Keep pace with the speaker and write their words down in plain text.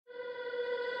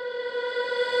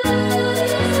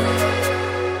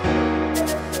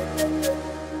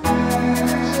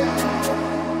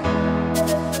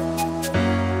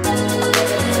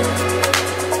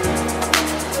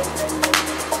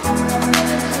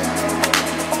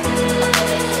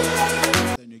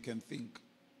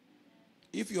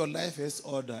if your life has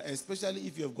order, especially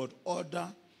if you've got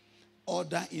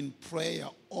order in prayer,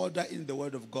 order in the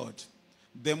Word of God,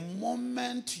 the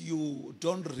moment you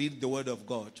don't read the Word of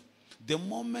God, the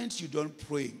moment you don't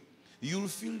pray, you'll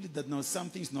feel that now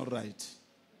something's not right.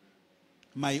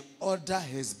 My order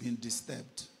has been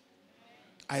disturbed.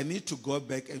 I need to go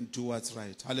back and do what's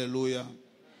right. Hallelujah.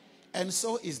 And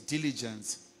so is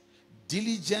diligence.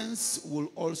 Diligence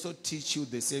will also teach you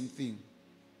the same thing.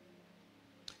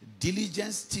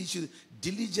 Diligence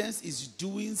is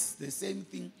doing the same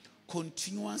thing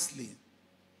continuously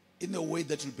in a way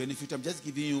that will benefit. I'm just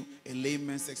giving you a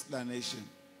layman's explanation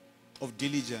of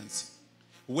diligence.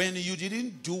 When you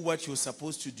didn't do what you were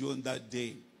supposed to do on that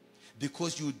day,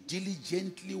 because you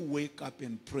diligently wake up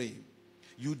and pray,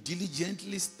 you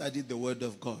diligently study the Word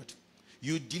of God,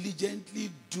 you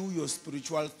diligently do your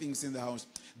spiritual things in the house,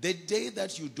 the day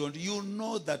that you don't, you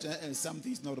know that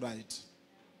something is not right.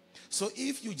 So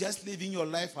if you just living your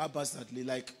life haphazardly,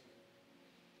 like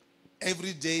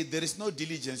every day, there is no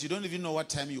diligence. You don't even know what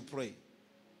time you pray.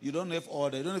 You don't have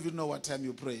order. You don't even know what time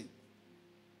you pray.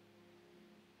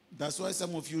 That's why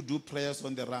some of you do prayers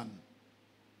on the run.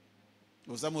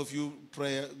 Or some of you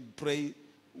pray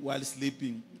while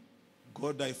sleeping.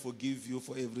 God, I forgive you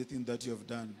for everything that you have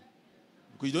done.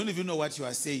 Because you don't even know what you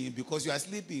are saying because you are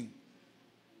sleeping.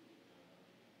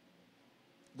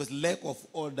 But lack of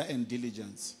order and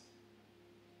diligence.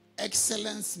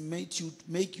 Excellence make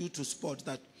you to spot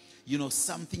that,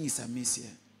 something is amiss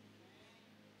here.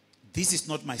 This is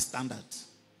not my standard.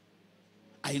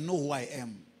 I know who I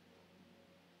am.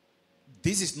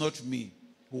 This is not me.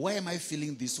 Why am I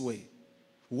feeling this way?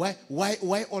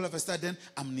 Why all of a sudden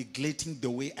I'm neglecting the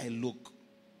way I look?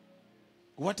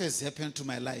 What has happened to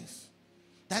my life?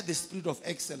 That's the spirit of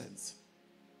excellence.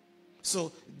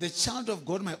 So the child of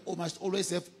God must always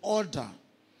have order,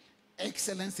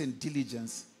 excellence, and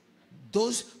diligence.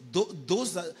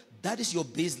 That is your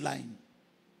baseline.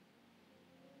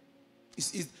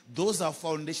 Those are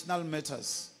foundational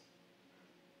matters.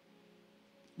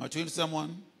 Am I talking to someone?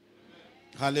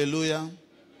 Amen. Hallelujah. Amen.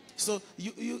 So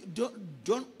you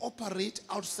don't operate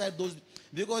outside those,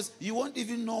 because you won't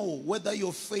even know whether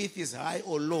your faith is high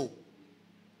or low,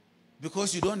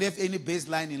 because you don't have any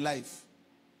baseline in life.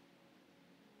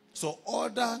 So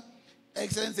order,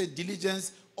 excellence, and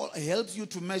diligence helps you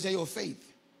to measure your faith.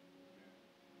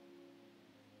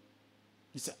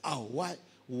 You say, why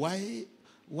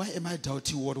am I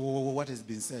doubting what has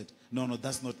been said? No,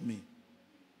 that's not me.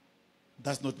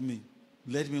 That's not me.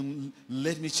 Let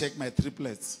me check my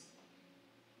triplets.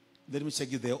 Let me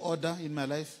check if there order in my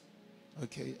life.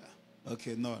 Okay,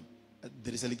 no.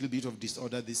 There is a little bit of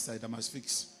disorder this side. I must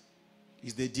fix.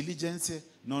 Is there diligence?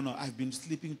 No, I've been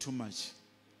sleeping too much.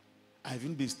 I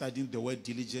haven't been studying the Word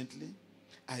diligently.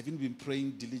 I haven't been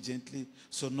praying diligently.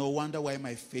 So no wonder why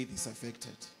my faith is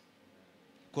affected.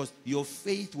 Because your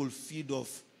faith will feed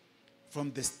off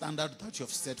from the standard that you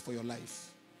have set for your life.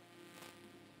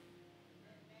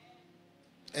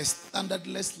 A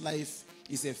standardless life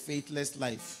is a faithless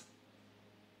life.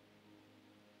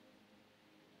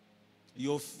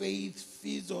 Your faith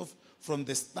feeds off from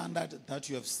the standard that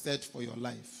you have set for your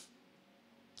life.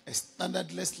 A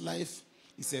standardless life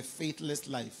is a faithless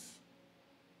life.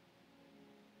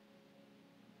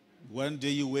 One day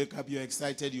you wake up, you're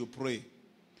excited, you pray.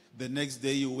 The next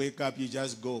day you wake up, you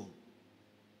just go.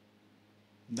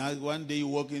 Now one day you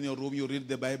walk in your room, you read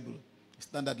the Bible.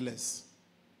 Standardless.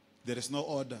 There is no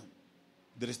order.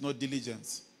 There is no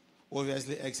diligence.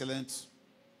 Obviously, excellence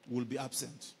will be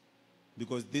absent.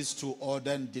 Because these two,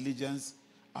 order and diligence,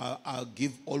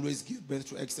 always give birth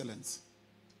to excellence.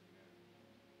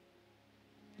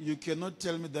 You cannot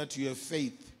tell me that you have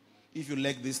faith if you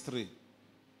lack these three.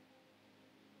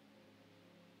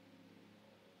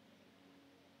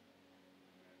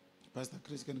 Pastor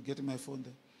Chris, can you get my phone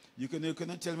there? You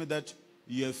cannot tell me that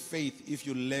you have faith if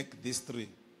you lack these three.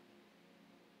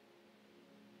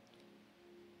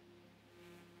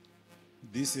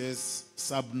 This is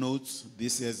sub-notes.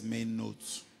 This is main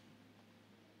notes.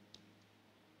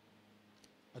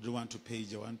 I don't want to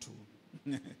page. I want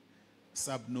to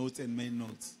sub-notes and main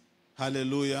notes.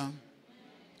 Hallelujah.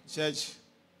 Church,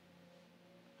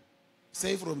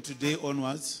 say from today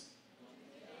onwards,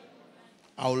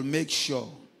 I will make sure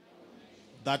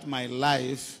that my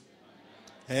life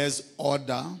has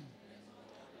order,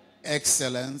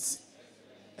 excellence,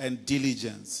 and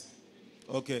diligence.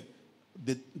 Okay.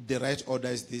 The right order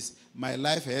is this. My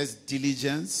life has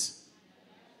diligence,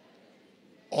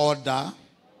 order,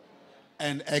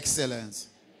 and excellence.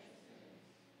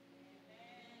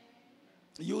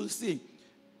 You'll see,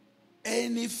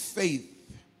 any faith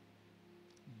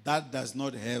that does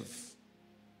not have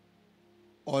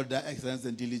Order, excellence,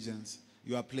 and diligence.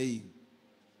 You are playing.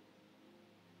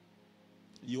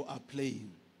 You are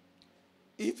playing.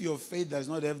 If your faith does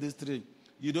not have these three,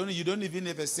 you don't even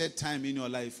have a set time in your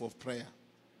life of prayer.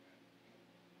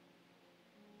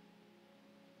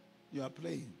 You are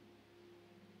playing.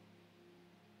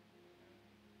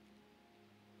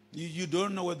 You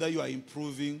don't know whether you are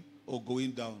improving or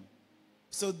going down.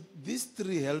 So these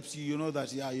three helps you,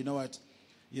 that, you know what,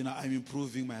 I'm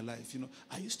improving my life.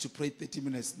 I used to pray 30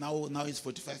 minutes. Now it's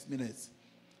 45 minutes.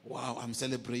 Wow, I'm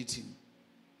celebrating.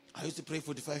 I used to pray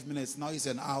 45 minutes. Now it's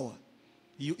an hour.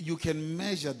 You can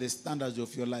measure the standards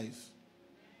of your life.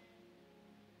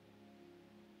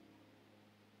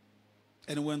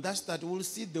 And when that starts, we'll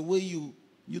see the way you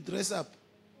dress up.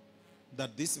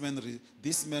 That this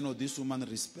man or this woman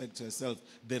respects herself.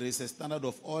 There is a standard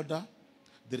of order.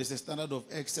 There is a standard of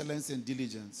excellence and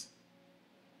diligence.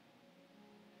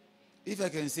 If I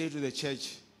can say to the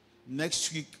church,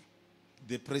 next week,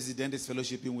 the president is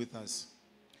fellowshipping with us.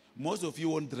 Most of you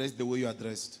won't dress the way you are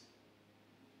dressed.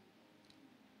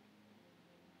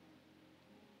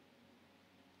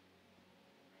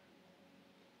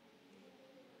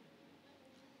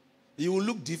 You will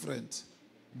look different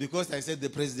because I said the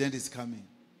president is coming.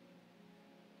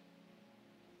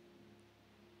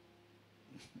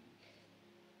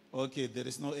 Okay, there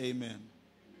is no amen.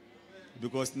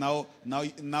 Because now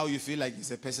you feel like it's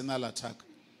a personal attack.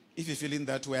 If you're feeling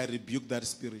that way, I rebuke that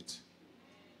spirit.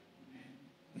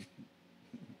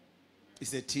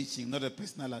 It's a teaching, not a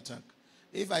personal attack.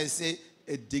 If I say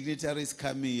a dignitary is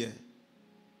coming here,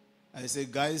 I say,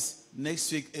 guys,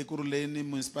 next week, Ekurhuleni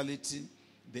municipality,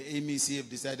 the MEC have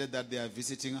decided that they are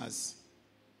visiting us.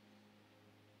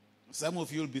 Some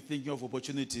of you will be thinking of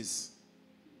opportunities.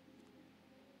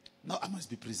 Now I must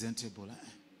be presentable.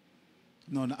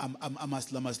 No, I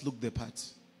must look the part.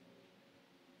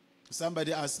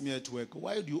 Somebody asked me at work,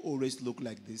 why do you always look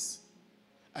like this?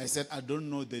 I said, I don't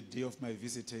know the day of my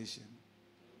visitation.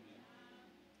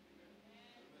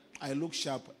 I look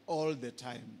sharp all the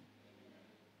time.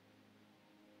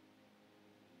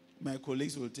 My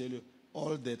colleagues will tell you,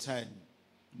 all the time.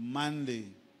 Monday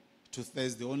to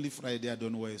Thursday, only Friday I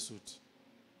don't wear a suit.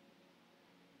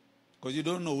 Because you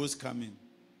don't know who's coming.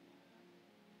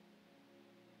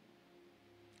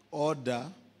 Order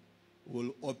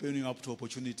will open you up to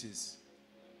opportunities.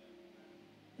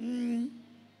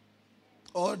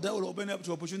 Order will open you up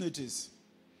to opportunities.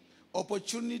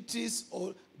 Opportunities,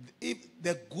 or if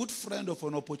the good friend of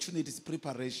an opportunity is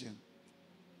preparation.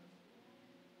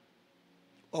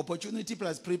 Opportunity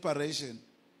plus preparation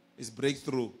is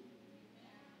breakthrough.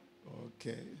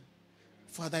 Okay.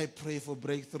 Father, I pray for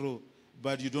breakthrough,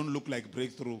 but you don't look like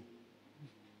breakthrough.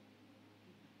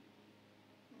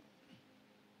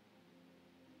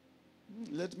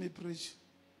 Let me preach.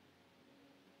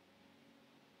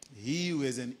 He who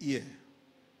has an ear,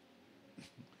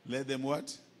 let them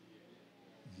what?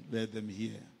 Let them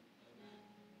hear.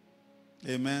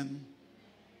 Amen.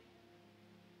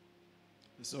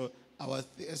 So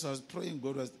as I was praying,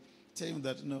 God was telling me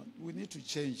that we need to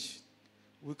change.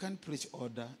 We can't preach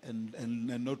order and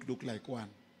not look like one.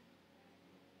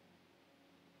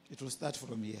 It will start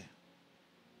from here,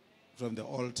 from the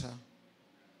altar.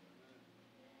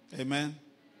 Amen.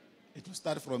 It will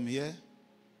start from here.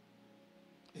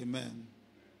 Amen.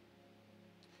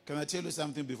 Can I tell you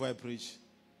something before I preach?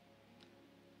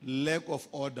 Lack of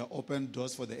order opened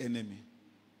doors for the enemy.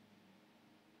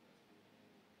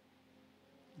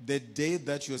 The day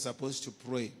that you're supposed to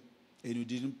pray and you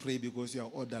didn't pray because you are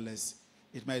orderless,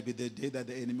 it might be the day that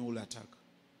the enemy will attack.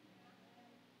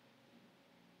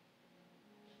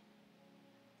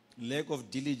 Lack of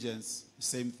diligence,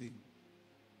 same thing.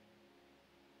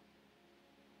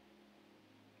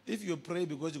 If you pray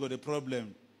because you got a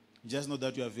problem, just know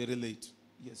that you are very late.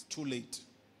 Yes, too late.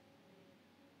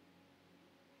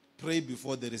 Pray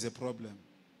before there is a problem.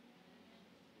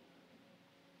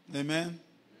 Amen.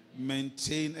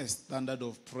 Maintain a standard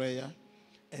of prayer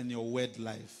and your word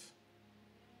life.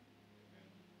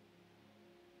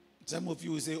 Some of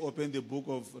you will say, open the book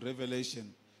of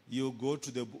Revelation. You go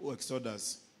to the book of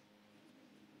Exodus.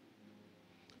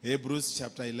 Hebrews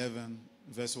chapter 11,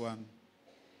 verse 1.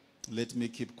 Let me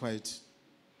keep quiet.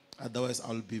 Otherwise,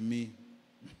 I'll be me.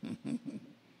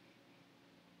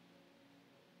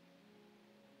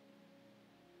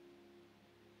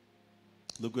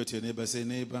 Look at your neighbor. Say,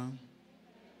 neighbor,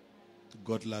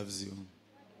 God loves you.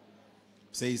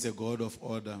 Say he's a God of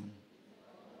order.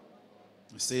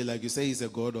 Say like you say he's a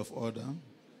God of order.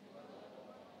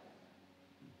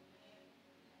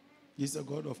 He's a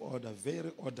God of order,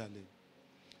 very orderly.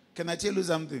 Can I tell you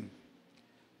something?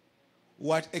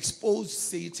 What exposed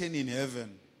Satan in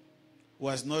heaven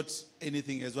was not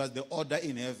anything else, was the order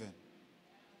in heaven.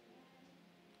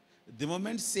 The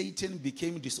moment Satan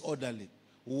became disorderly,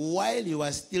 while he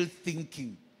was still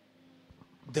thinking,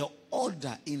 the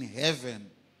order in heaven,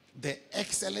 the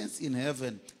excellence in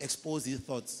heaven exposed his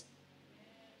thoughts.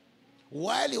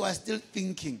 While he was still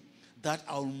thinking that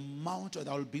I'll mount or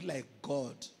I'll be like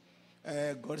God,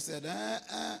 God said,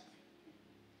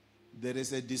 there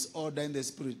is a disorder in the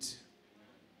spirit.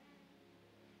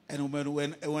 And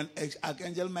when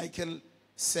Archangel Michael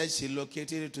said he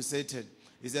located it to Satan,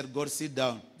 he said, God, sit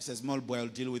down. He said, small boy, I'll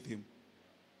deal with him.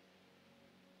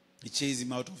 He chased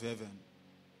him out of heaven.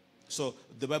 So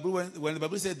the Bible, when the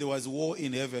Bible said there was war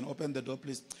in heaven, open the door,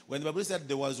 please. When the Bible said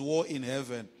there was war in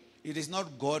heaven, it is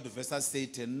not God versus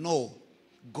Satan. No.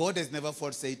 God has never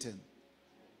fought Satan.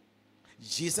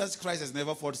 Jesus Christ has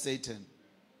never fought Satan.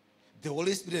 The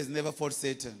Holy Spirit has never fought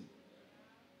Satan.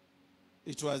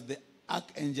 It was the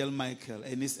Archangel Michael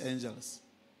and his angels.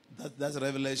 That's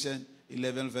Revelation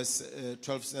 11, verse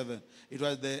 12, 7. It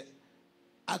was the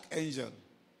Archangel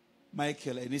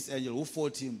Michael and his angel who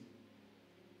fought him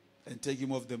and take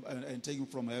him off them and take him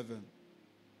from heaven.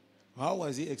 How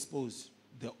was he exposed?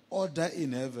 The order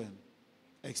in heaven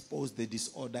exposed the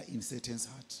disorder in Satan's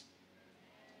heart.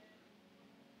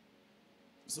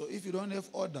 So if you don't have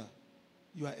order,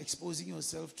 you are exposing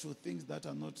yourself to things that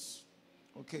are not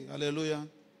okay. Hallelujah.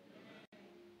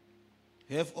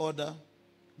 Have order,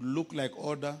 look like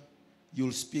order,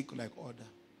 you'll speak like order.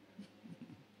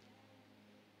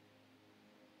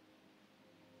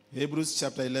 Hebrews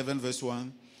chapter 11, verse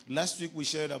 1. Last week we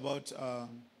shared about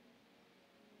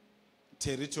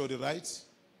territory, right?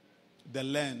 The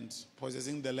land,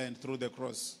 possessing the land through the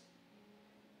cross.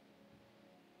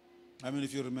 How many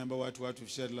of you remember what we've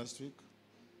shared last week?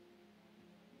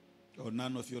 Or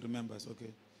none of you remembers?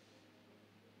 Okay.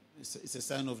 It's a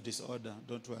sign of disorder.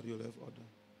 Don't worry, you'll have order.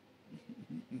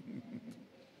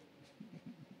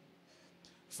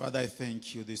 Father, I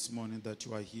thank you this morning that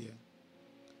you are here.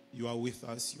 You are with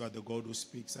us. You are the God who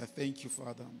speaks. I thank you,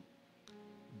 Father,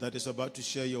 that is about to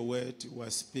share your word. You are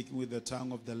speaking with the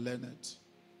tongue of the learned.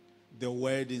 The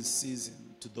word in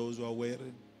season to those who are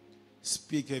waiting.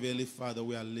 Speak, Heavenly Father,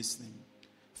 we are listening.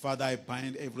 Father, I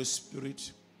bind every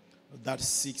spirit that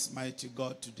seeks, mighty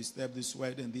God, to disturb this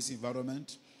word and this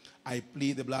environment. I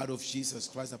plead the blood of Jesus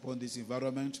Christ upon this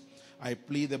environment. I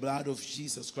plead the blood of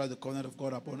Jesus Christ, the covenant of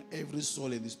God, upon every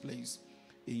soul in this place.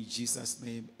 In Jesus'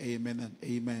 name, amen and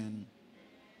amen.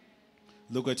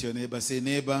 Look at your neighbor. Say,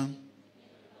 neighbor,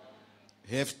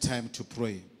 have time to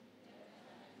pray.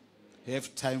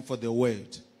 Have time for the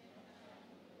word.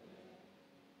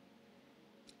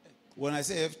 When I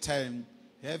say have time,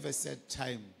 have a set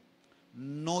time.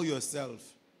 Know yourself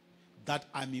that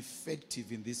I'm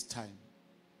effective in this time.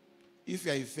 If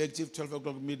you are effective 12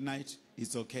 o'clock midnight,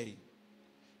 it's okay.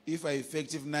 If you are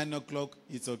effective 9 o'clock,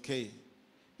 it's okay.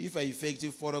 If you are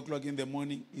effective 4 o'clock in the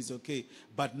morning, it's okay.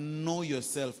 But know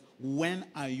yourself. When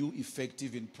are you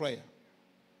effective in prayer?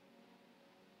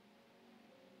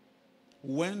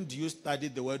 When do you study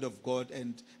the word of God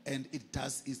and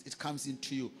it comes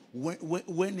into you?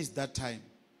 When is that time?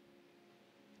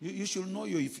 You should know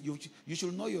you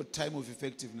should know your time of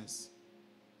effectiveness.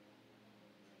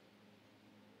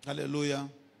 Hallelujah.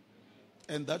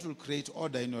 And that will create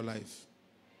order in your life.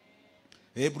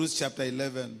 Hebrews chapter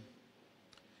 11,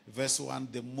 verse 1,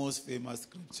 the most famous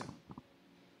scripture.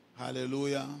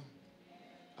 Hallelujah.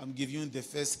 I'm giving you the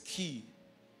first key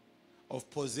of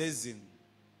possessing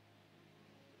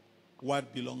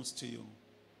what belongs to you.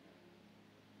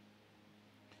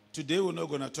 Today we're not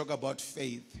going to talk about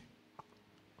faith.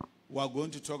 We're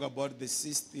going to talk about the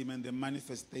system and the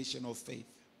manifestation of faith.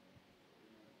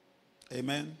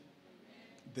 Amen?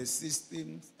 The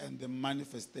system and the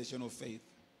manifestation of faith.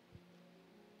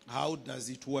 How does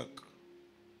it work?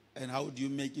 And how do you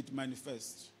make it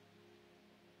manifest?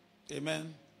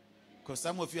 Amen? Because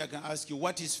some of you, I can ask you,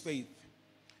 what is faith?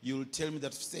 You will tell me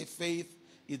that faith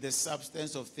is the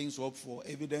substance of things hoped for,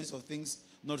 evidence of things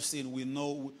not seen. We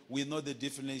know the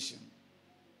definition.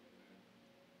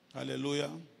 Hallelujah.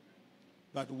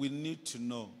 But we need to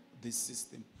know this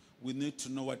system. We need to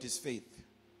know what is faith.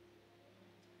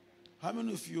 How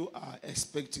many of you are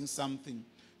expecting something?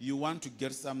 You want to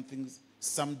get something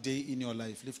someday in your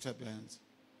life? Lift up your hands.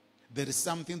 There is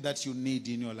something that you need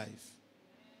in your life.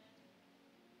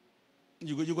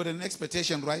 You got an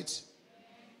expectation, right?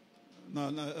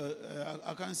 No,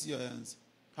 I can't see your hands.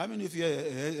 How many of you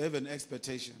have an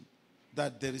expectation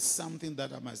that there is something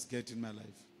that I must get in my life?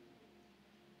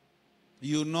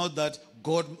 You know that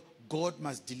God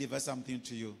must deliver something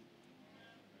to you.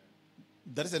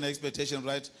 That is an expectation,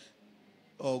 right?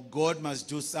 or God must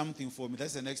do something for me.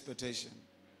 That's an expectation.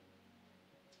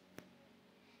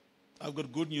 I've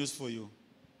got good news for you.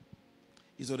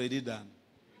 It's already done.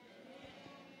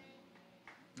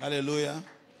 Hallelujah.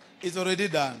 It's already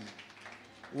done.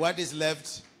 What is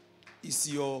left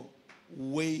is your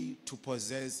way to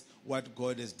possess what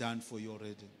God has done for you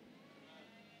already.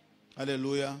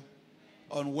 Hallelujah.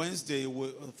 On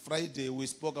Friday, we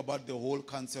spoke about the whole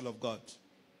counsel of God.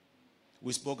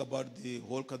 We spoke about the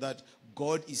whole that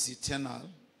God is eternal.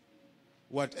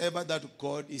 Whatever that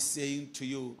God is saying to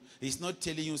you, He's not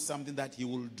telling you something that He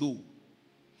will do.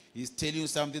 He's telling you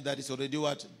something that is already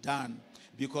what? Done.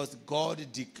 Because God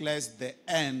declares the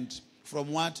end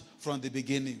from what? From the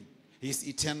beginning. He's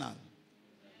eternal.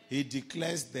 He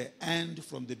declares the end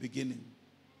from the beginning.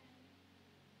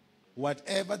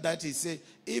 Whatever that He says,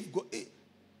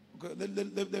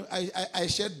 I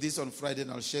shared this on Friday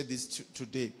and I'll share this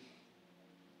today.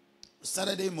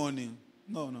 Saturday morning,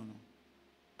 no.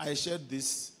 I shared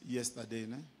this yesterday,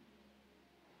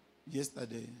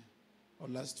 yesterday or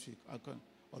last week.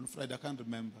 On Friday, I can't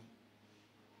remember.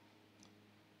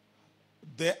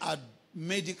 There are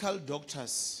medical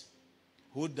doctors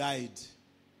who died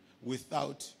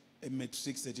without a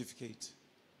matric certificate.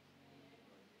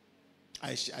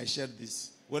 I shared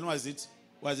this. When was it?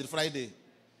 Was it Friday?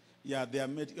 Yeah, they are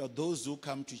those who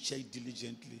come to church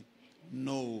diligently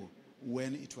know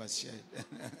when it was shared.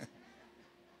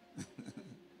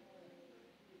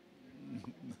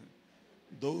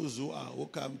 Those who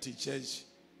come to church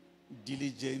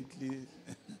diligently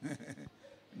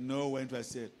know when it was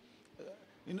said.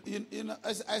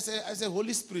 I said,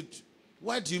 Holy Spirit,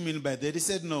 what do you mean by that? He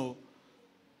said, no.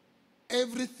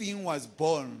 Everything was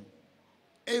born.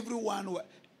 Everyone,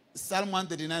 Psalm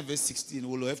 139 verse 16,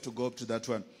 we'll have to go up to that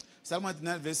one. Psalm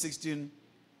 139 verse 16,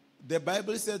 the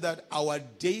Bible said that our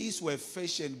days were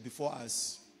fashioned before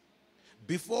us.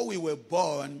 Before we were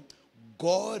born,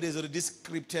 God has already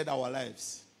scripted our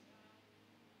lives.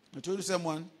 I told you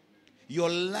someone,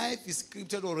 your life is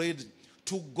scripted already.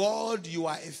 To God, you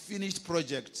are a finished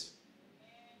project.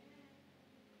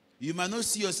 You might not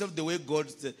see yourself the way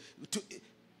God said.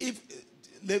 Can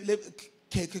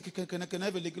I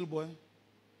have a little boy?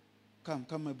 Come,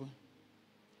 my boy.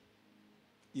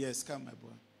 Yes, come, my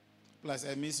boy. Plus,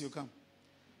 I miss you. Come.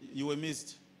 You were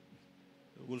missed.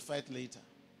 We'll fight later.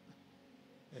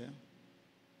 Yeah.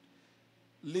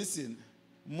 Listen,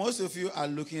 most of you are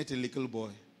looking at a little boy.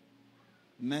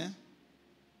 Nah?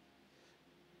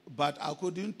 But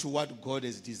according to what God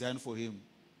has designed for him,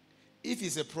 if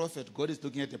he's a prophet, God is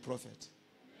looking at a prophet.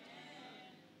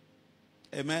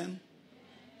 Amen?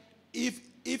 If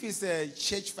he's a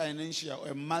church financier or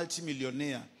a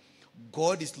multimillionaire,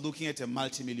 God is looking at a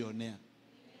multimillionaire.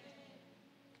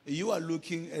 You are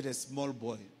looking at a small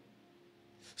boy.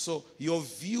 So your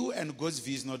view and God's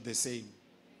view is not the same.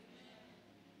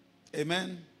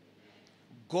 Amen?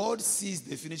 God sees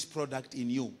the finished product in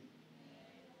you.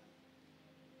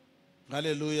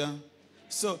 Hallelujah.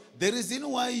 So the reason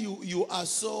why you are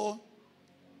so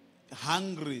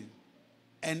hungry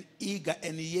and eager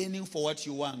and yearning for what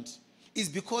you want is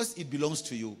because it belongs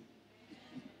to you.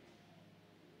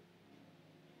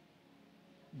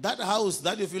 That house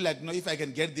that you feel like, no, if I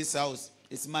can get this house,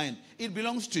 it's mine. It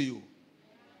belongs to you.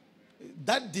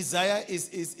 That desire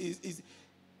is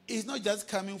not just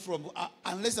coming from,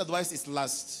 unless otherwise it's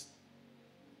lust.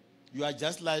 You are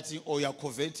just lighting or you are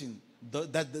coveting.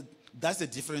 That's a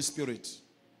different spirit.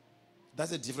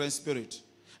 That's a different spirit.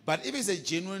 But if it's a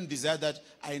genuine desire that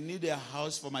I need a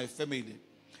house for my family,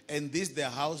 and this is the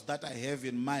house that I have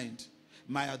in mind,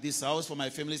 this house for my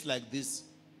family is like this.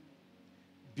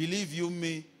 Believe you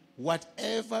me,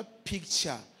 whatever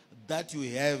picture that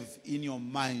you have in your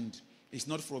mind is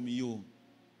not from you.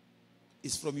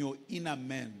 It's from your inner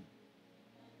man.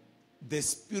 The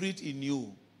spirit in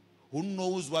you who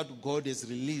knows what God has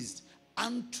released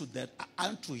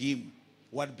unto him,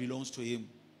 what belongs to him.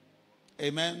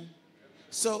 Amen.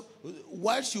 So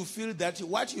what you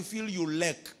feel you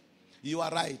lack, you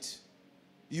are right.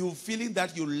 You're feeling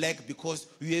that you lack because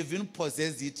you haven't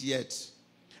possessed it yet.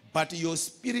 But your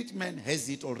spirit man has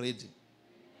it already.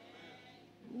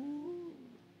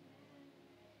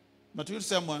 Not with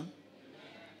someone.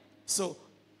 So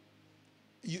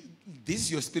this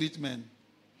is your spirit man.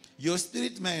 Your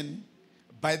spirit man,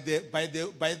 by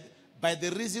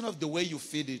the reason of the way you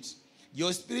feed it,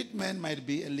 your spirit man might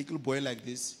be a little boy like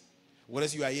this,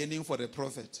 whereas you are yearning for a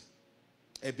prophet,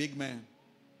 a big man.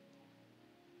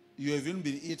 You have even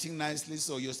been eating nicely,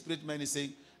 so your spirit man is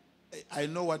saying, I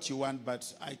know what you want,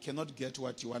 but I cannot get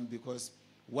what you want because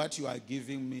what you are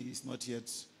giving me is not yet,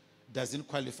 doesn't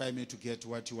qualify me to get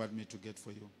what you want me to get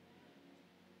for you.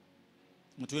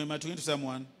 Am I talking to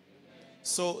someone?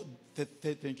 So,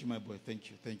 thank you, my boy. Thank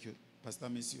you. Pastor,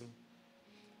 miss you.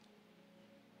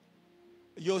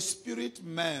 Your spirit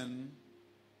man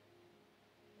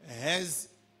has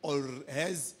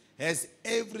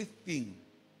everything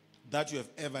that you have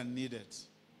ever needed.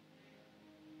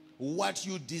 What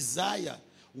you desire,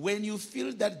 when you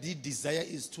feel that the desire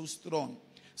is too strong,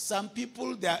 some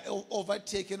people, they are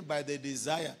overtaken by the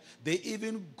desire. They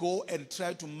even go and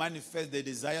try to manifest the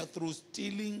desire through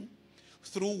stealing,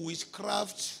 through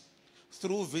witchcraft,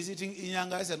 through visiting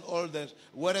inyangas and all that.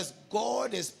 Whereas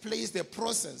God has placed a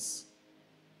process.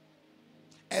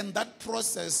 And that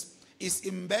process is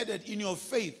embedded in your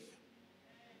faith.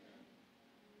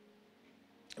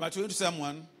 Am I talking to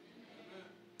someone?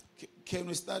 Can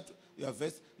we start your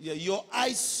verse? Yeah, your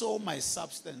eyes saw my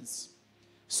substance.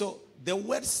 So the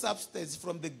word substance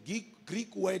from the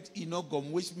Greek word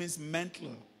inogom, which means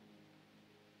mental.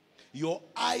 Your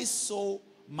eyes saw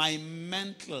my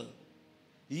mental,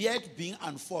 yet being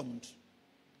unformed.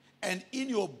 And in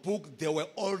your book, they were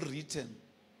all written.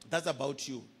 That's about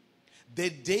you. The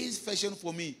days fashioned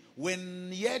for me, when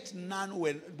yet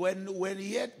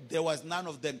there was none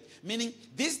of them. Meaning,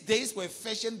 these days were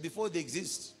fashioned before they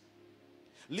exist.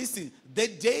 Listen, the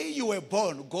day you were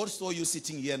born, God saw you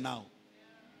sitting here now.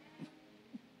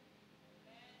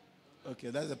 Okay,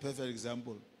 that's a perfect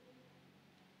example.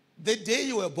 The day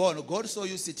you were born, God saw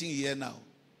you sitting here now.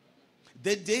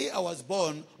 The day I was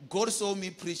born, God saw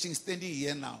me preaching, standing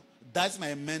here now. That's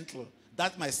my mental.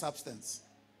 That's my substance.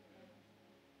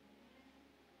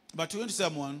 But to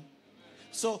someone,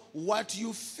 so what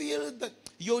you feel that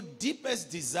your deepest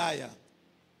desire,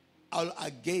 I'll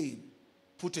again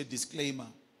put a disclaimer.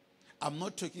 I'm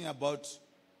not talking about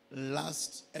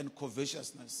lust and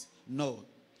covetousness. No.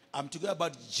 I'm talking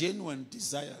about genuine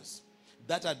desires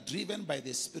that are driven by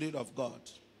the Spirit of God.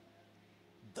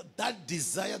 That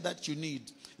desire that you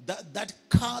need, that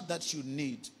car that you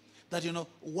need, that,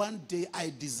 one day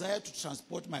I desire to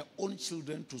transport my own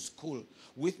children to school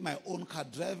with my own car,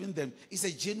 driving them. It's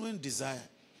a genuine desire.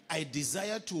 I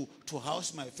desire to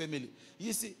house my family.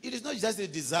 You see, it is not just a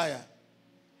desire.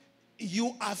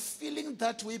 You are feeling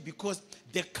that way because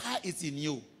the car is in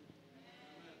you.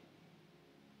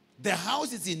 The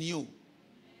house is in you.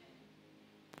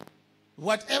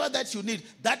 Whatever that you need,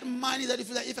 that money that you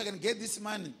feel like, if I can get this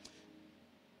money,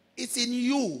 it's in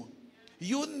you.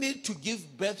 You need to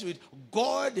give birth to it.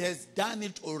 God has done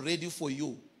it already for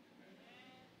you.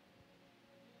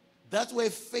 That's where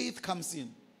faith comes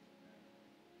in.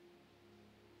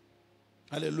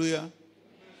 Hallelujah.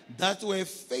 That's where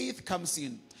faith comes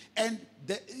in. And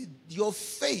your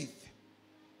faith,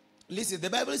 listen, the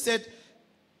Bible said,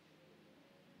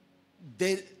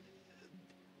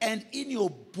 and in your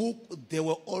book they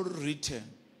were all written.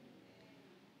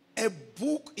 A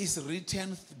book is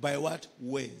written by what?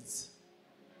 Words.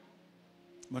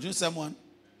 Imagine someone.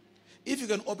 If you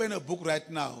can open a book right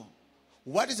now,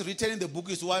 what is written in the book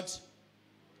is what?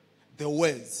 The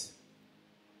words.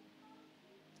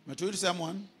 Imagine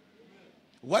someone.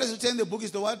 What is written in the book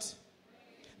is the what?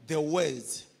 The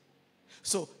words.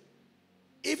 So,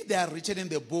 if they are written in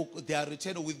the book, they are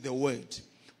written with the word.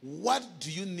 What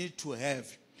do you need to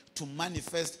have to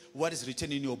manifest what is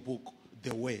written in your book?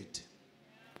 The word.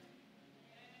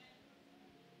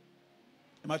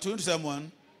 Am I talking to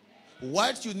someone?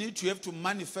 What you need to have to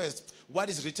manifest what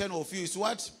is written of you is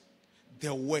what?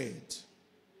 The word.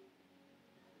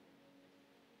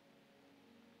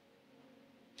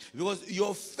 Because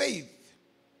your faith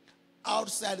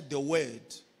outside the word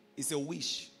is a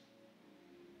wish.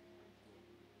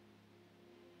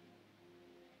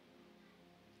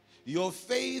 Your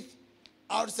faith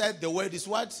outside the word is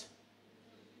what?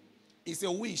 It's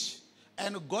a wish.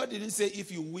 And God didn't say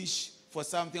if you wish for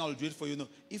something, I'll do it for you. No,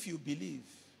 if you believe.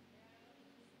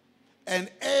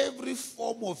 And every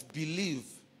form of belief,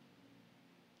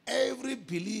 every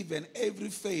belief and every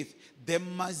faith, there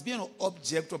must be an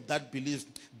object of that belief.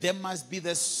 There must be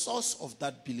the source of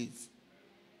that belief.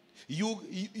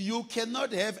 You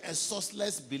cannot have a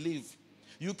sourceless belief.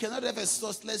 You cannot have a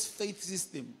sourceless faith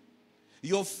system.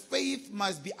 Your faith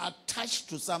must be attached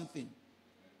to something.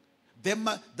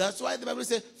 That's why the Bible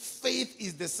says faith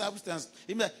is the substance.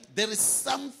 It means that there is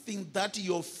something that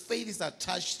your faith is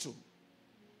attached to.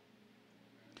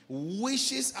 A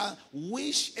wish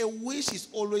is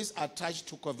always attached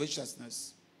to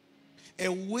covetousness. A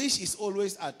wish is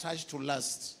always attached to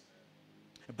lust.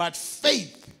 But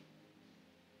faith,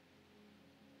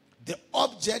 the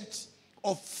object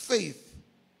of faith,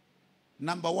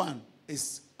 number one,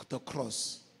 is the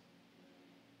cross.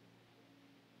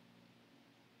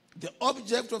 The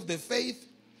object of the faith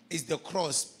is the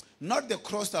cross. Not the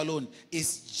cross alone.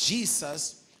 It's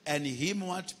Jesus and him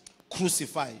what?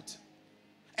 Crucified.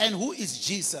 And who is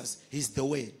Jesus? He's the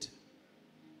Word.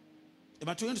 Am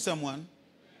I talking to someone?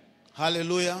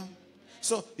 Hallelujah.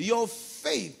 So your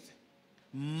faith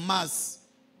must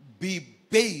be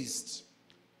based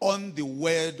on the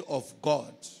Word of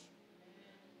God.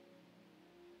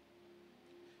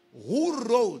 Who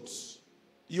wrote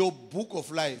your book of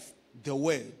life? The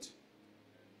Word.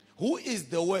 Who is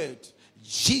the Word?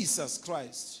 Jesus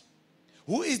Christ.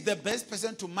 Who is the best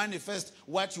person to manifest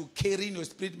what you carry in your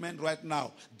spirit man right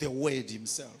now? The Word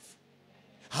himself.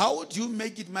 How do you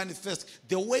make it manifest?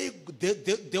 The way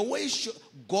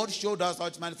God showed us how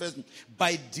to manifest,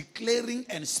 by declaring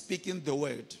and speaking the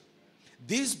Word.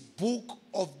 This book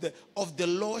of the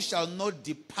law shall not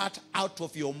depart out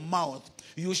of your mouth.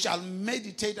 You shall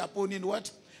meditate upon it what?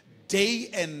 Day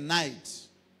and night.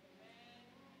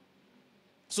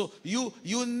 So you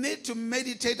need to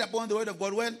meditate upon the Word of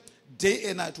God when? Day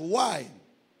and night. Why?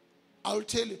 I'll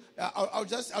tell you. I'll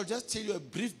just tell you a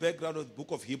brief background of the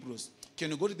book of Hebrews.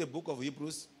 Can you go to the book of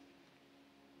Hebrews,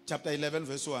 chapter 11,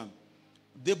 verse 1?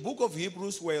 The book of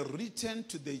Hebrews were written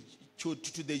to the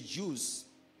Jews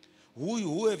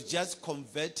who have just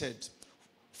converted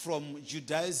from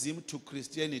Judaism to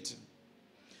Christianity.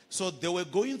 So they were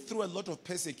going through a lot of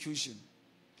persecution.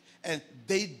 And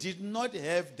they did not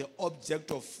have the object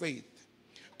of faith.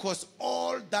 Because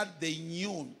all that they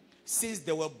knew since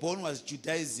they were born was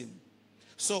Judaism.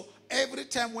 So every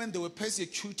time when they were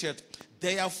persecuted,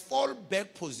 their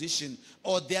fallback position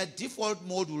or their default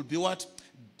mode will be what?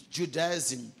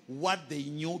 Judaism. What they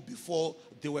knew before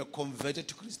they were converted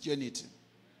to Christianity.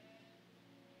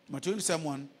 Am I talking to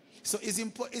someone? So it's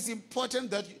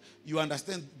important that you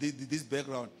understand this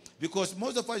background. Because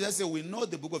most of us just say we know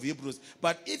the book of Hebrews.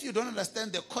 But if you don't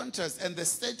understand the context and the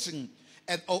setting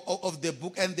of the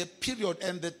book and the period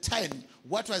and the time,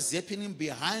 what was happening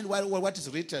behind what is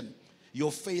written,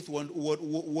 your faith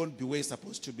won't be where it's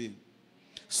supposed to be.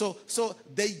 So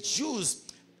the Jews,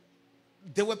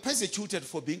 they were persecuted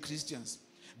for being Christians.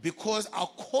 Because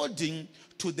according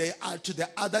to the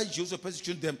other Jews who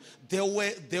persecuted them,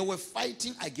 they were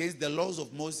fighting against the laws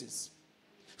of Moses.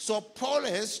 So Paul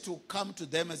has to come to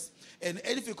them and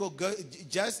if you could go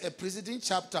just a preceding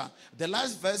chapter, the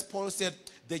last verse, Paul said,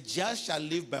 the just shall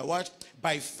live by what?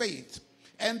 By faith.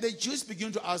 And the Jews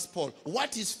begin to ask Paul,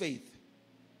 what is faith?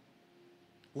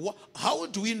 How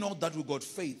do we know that we got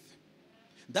faith?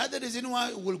 That's the reason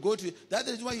why we'll go to, that's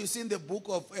the reason why you see in the book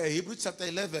of Hebrews chapter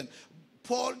 11,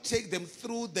 Paul takes them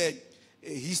through the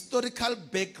historical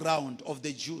background of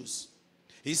the Jews.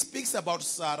 He speaks about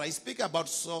Sarah. He speaks about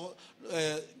Saul,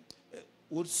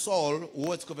 who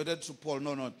was converted to Paul.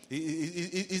 No.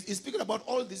 He's speaking about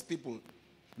all these people.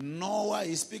 Noah,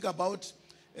 he speaks about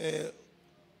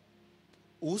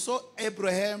also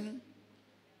Abraham,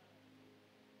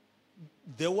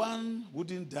 the one who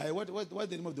didn't die. What's the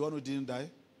name of the one who didn't die?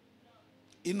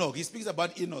 Enoch. He speaks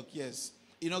about Enoch, yes.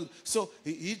 Enoch. So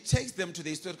he takes them to the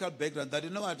historical background that,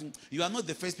 you know what, you are not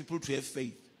the first people to have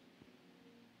faith.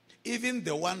 Even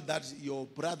the one that your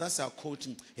brothers are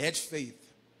quoting had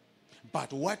faith.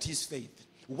 But what is faith?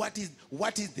 What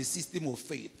is the system of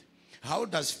faith? How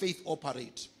does faith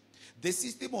operate? The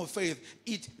system of faith,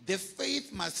 the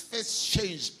faith must first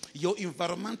change your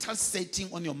environmental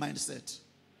setting on your mindset.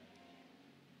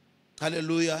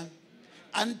 Hallelujah.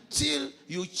 Until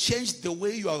you change the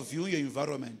way you are viewing your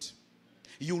environment,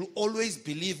 you will always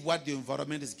believe what the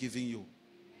environment is giving you.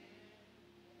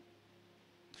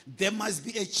 There must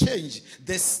be a change.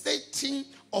 The setting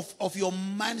of your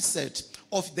mindset,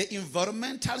 of the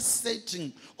environmental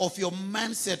setting of your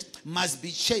mindset must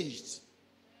be changed.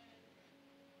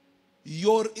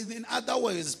 In other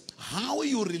words, how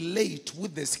you relate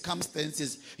with the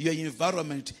circumstances, your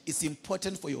environment is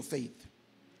important for your faith.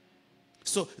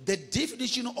 So the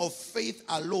definition of faith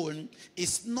alone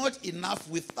is not enough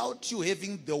without you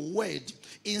having the word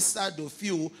inside of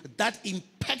you that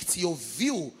impacts your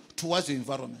view towards your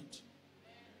environment.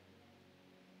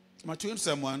 Am I talking to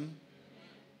someone?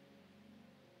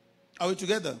 Are we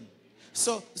together?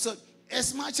 So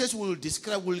as much as we'll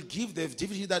give the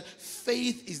definition that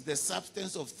faith is the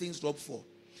substance of things hoped for,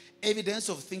 evidence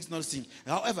of things not seen.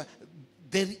 However,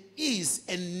 there is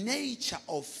a nature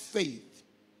of faith.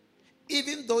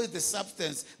 Even though it's the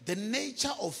substance, the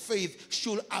nature of faith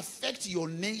should affect your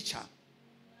nature.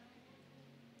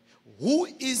 Who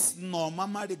is Norma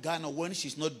Marigana when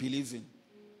she's not believing?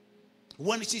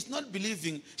 When she's not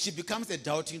believing, she becomes a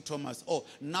doubting Thomas. Oh,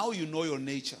 now you know your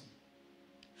nature.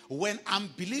 When I'm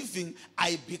believing,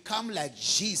 I become like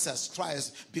Jesus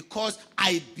Christ because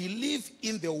I believe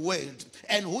in the word.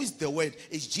 And who is the word?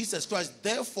 It's Jesus Christ.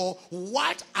 Therefore,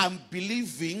 what I'm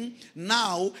believing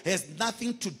now has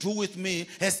nothing to do with me,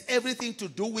 has everything to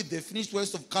do with the finished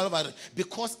works of Calvary,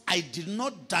 because I did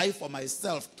not die for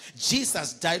myself.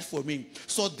 Jesus died for me.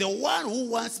 So the one who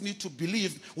wants me to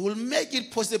believe will make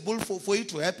it possible for it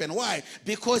to happen. Why?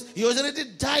 Because he already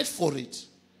died for it.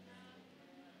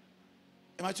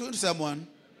 Am I talking to someone?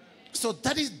 So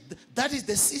that is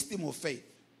the system of faith.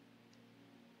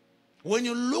 When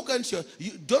you look at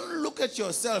you don't look at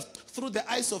yourself through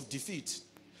the eyes of defeat.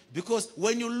 Because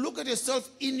when you look at yourself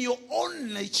in your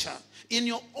own nature, in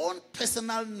your own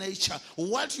personal nature,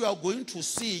 what you are going to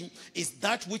see is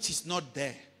that which is not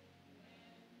there.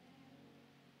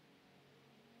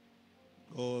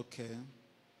 Okay.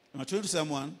 Am I talking to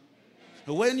someone?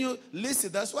 When you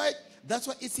listen, that's why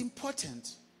it's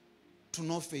important to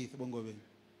know faith, Bongobe.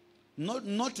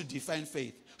 Not to define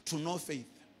faith, to know faith.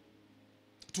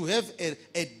 To have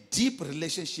a deep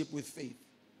relationship with faith.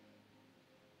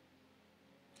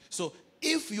 So,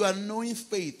 if you are knowing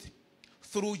faith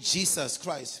through Jesus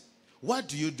Christ, what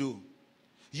do?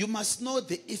 You must know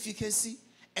the efficacy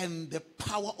and the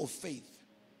power of faith.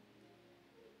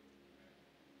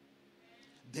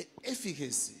 The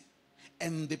efficacy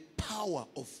and the power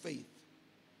of faith.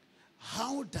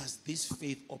 How does this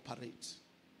faith operate?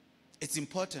 It's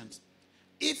important.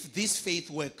 If this faith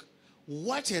works,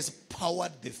 what has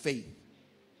powered the faith?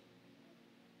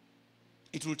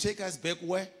 It will take us back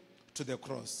where? To the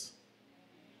cross.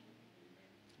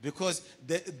 Because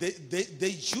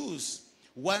the Jews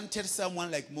wanted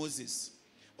someone like Moses.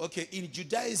 Okay, in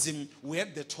Judaism, we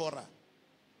had the Torah.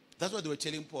 That's what they were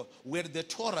telling Paul. We had the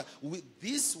Torah.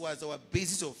 This was our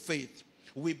basis of faith.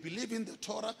 We believe in the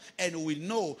Torah, and we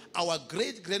know our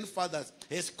great-grandfathers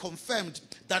has confirmed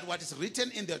that what is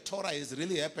written in the Torah has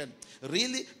really happened.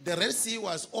 Really, the Red Sea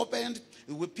was opened,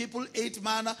 people ate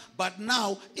manna, but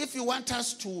now, if you want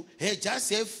us to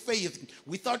just have faith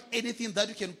without anything that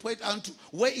you can point out to,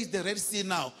 where is the Red Sea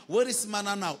now? Where is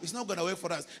manna now? It's not going to work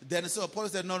for us. Then so Paul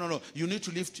said, no, you need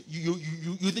to lift, you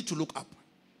need to look up.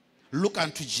 Look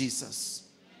unto Jesus.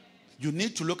 You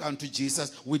need to look unto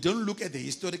Jesus. We don't look at the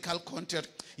historical context.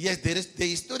 Yes, the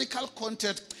historical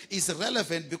context is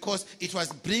relevant because it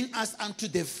was bring us unto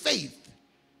the faith.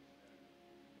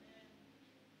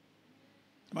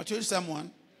 Am I telling someone?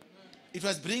 It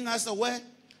was bring us away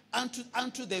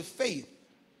unto the faith.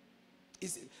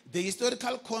 The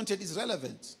historical context is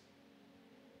relevant.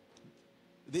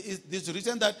 It's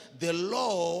written that the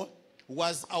law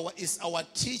is our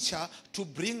teacher to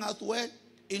bring us where?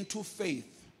 Into faith.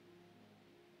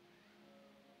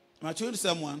 Am I telling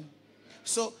someone?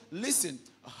 So listen,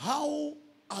 how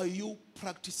are you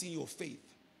practicing your faith?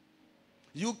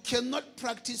 You cannot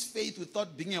practice faith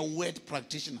without being a word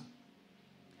practitioner.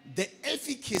 The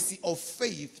efficacy of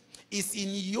faith is in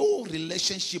your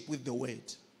relationship with the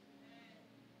word.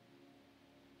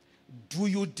 Do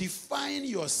you define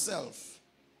yourself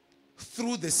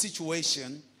through the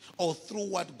situation or through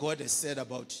what God has said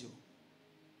about you?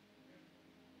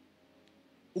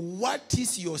 What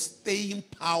is your staying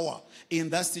power in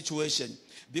that situation?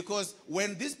 Because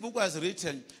when this book was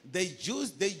written, the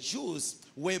Jews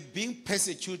were being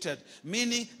persecuted,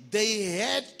 meaning they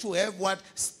had to have what?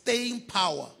 Staying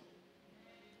power.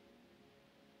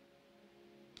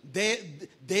 They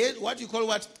had what you call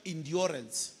what?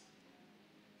 Endurance.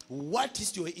 What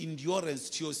is your endurance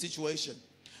to your situation?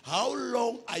 How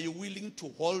long are you willing to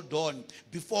hold on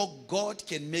before God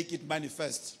can make it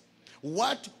manifest?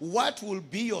 What will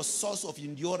be your source of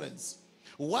endurance?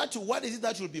 What is it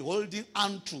that you'll be holding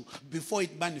on to before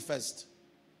it manifests?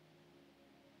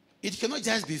 It cannot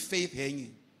just be faith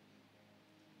hanging.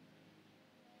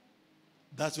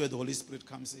 That's where the Holy Spirit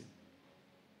comes in.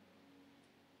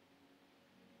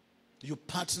 You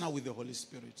partner with the Holy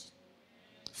Spirit.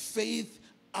 Faith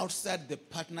outside the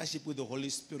partnership with the Holy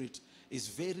Spirit is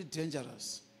very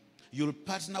dangerous. You'll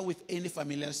partner with any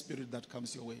familiar spirit that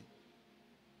comes your way.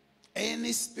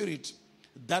 Any spirit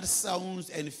that sounds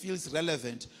and feels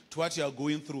relevant to what you are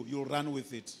going through, you'll run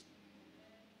with it.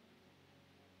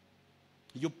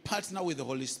 You partner with the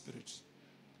Holy Spirit.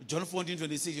 John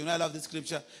 14:26, you know I love this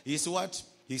scripture. He's what?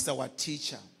 He's our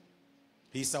teacher.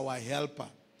 He's our helper.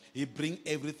 He brings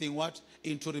everything what?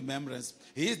 Into remembrance.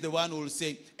 He is the one who will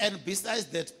say, and besides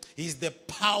that, he's the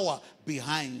power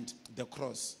behind the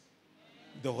cross.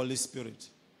 The Holy Spirit.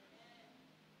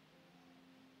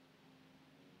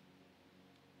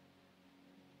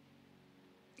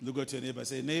 Look at your neighbor.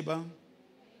 Say, neighbor,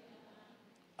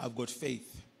 I've got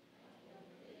faith.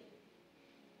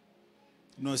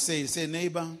 No, say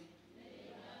neighbor,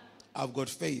 I've got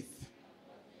faith.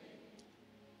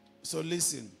 So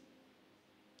listen,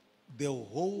 the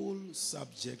whole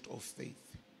subject of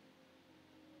faith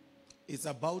is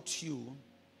about you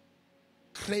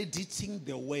crediting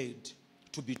the word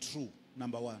to be true,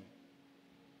 number one.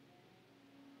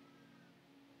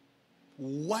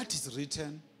 What is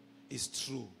written is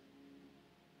true.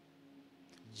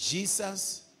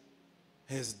 Jesus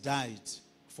has died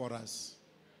for us.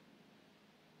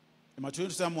 Am I talking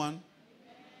to someone?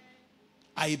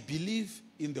 I believe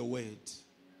in the word.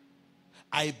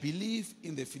 I believe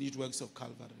in the finished works of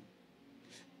Calvary.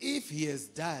 If he has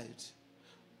died,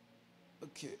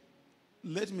 okay,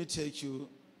 let me take you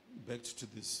back to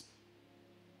this.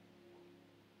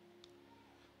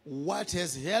 What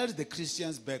has held the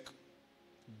Christians back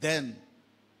then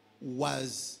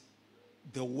was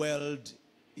the world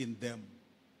in them.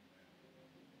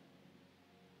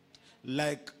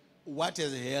 Like what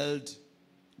has held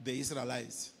the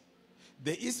Israelites.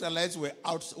 The Israelites were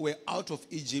out of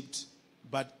Egypt,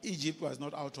 but Egypt was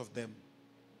not out of them.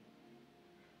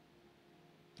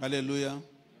 Hallelujah.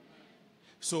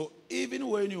 So even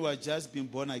when you are just being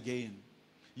born again,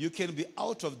 you can be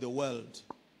out of the world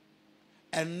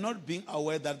and not being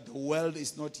aware that the world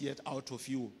is not yet out of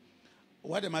you.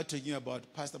 What am I talking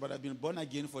about, Pastor? But I've been born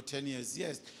again for 10 years.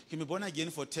 Yes, you can be born again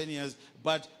for 10 years,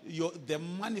 but the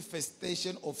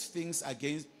manifestation of things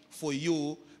against for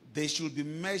you, they should be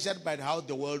measured by how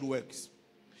the world works.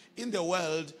 In the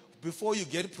world, before you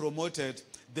get promoted,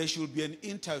 there should be an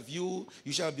interview.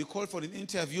 You shall be called for an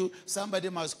interview. Somebody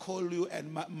must call you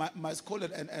and must call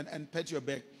it and pat your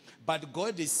back. But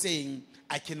God is saying,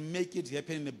 I can make it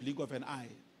happen in the blink of an eye.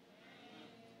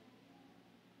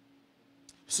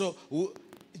 So,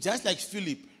 just like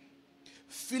Philip,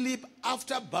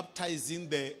 after baptizing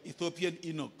the Ethiopian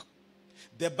eunuch,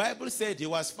 the Bible said he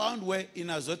was found where? In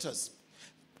Azotus,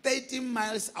 30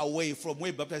 miles away from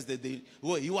where he baptized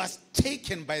he was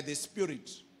taken by the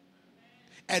Spirit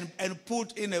and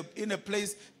put in a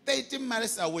place 30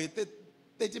 miles away.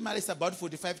 30 miles, about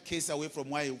 45 km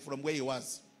away from where he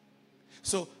was.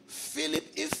 So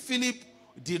if Philip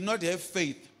did not have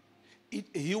faith,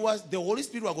 the Holy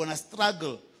Spirit was going to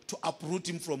struggle to uproot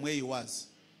him from where he was.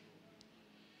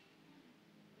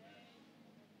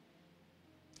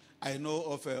 I know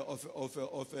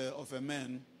of a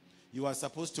man. He was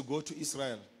supposed to go to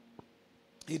Israel.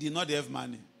 He did not have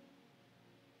money.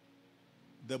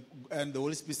 And the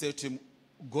Holy Spirit said to him,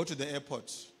 go to the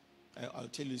airport. I'll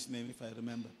tell you his name if I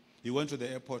remember. He went to the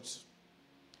airport.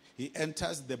 He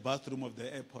enters the bathroom of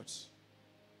the airport.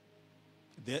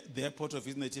 The airport of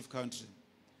his native country.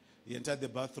 He entered the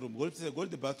bathroom. The Holy Spirit said, go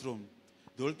to the bathroom.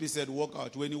 The Holy Spirit said, walk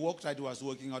out. When he walked out, he was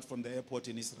walking out from the airport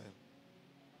in Israel.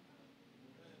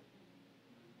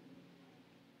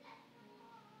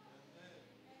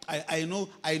 I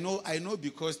know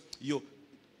because do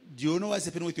you know what's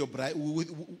happening with your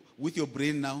with your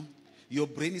brain now? Your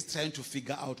brain is trying to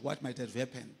figure out what might have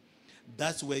happened.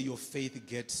 That's where your faith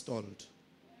gets stalled.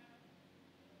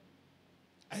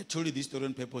 I told you this story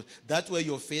on purpose. That's where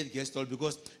your faith gets stalled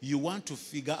because you want to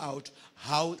figure out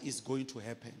how it's going to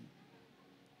happen.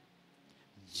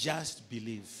 Just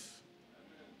believe.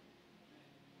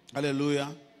 Hallelujah.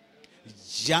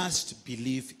 Just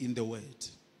believe in the word.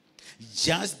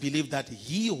 Just believe that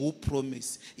he who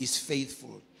promised is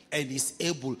faithful and is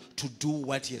able to do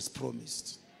what he has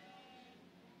promised.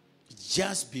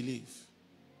 Just believe.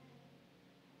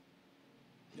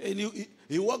 And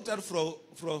he walked out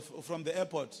from the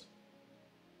airport.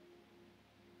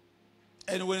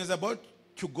 And when he's about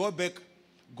to go back,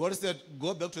 God said,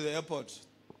 go back to the airport.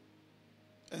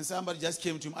 And somebody just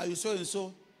came to him. Are you so and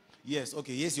so? Yes.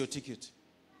 Okay, here's your ticket.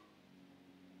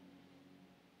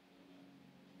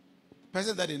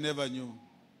 Person that he never knew.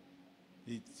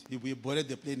 He boarded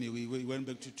the plane. He went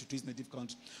back to his native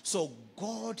country. So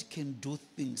God can do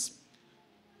things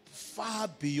far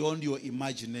beyond your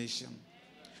imagination.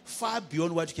 Far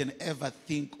beyond what you can ever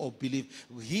think or believe.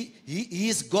 He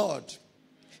is God.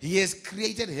 He has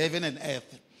created heaven and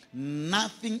earth.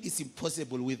 Nothing is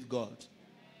impossible with God.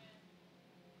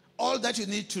 All that you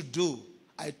need to do,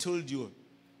 I told you,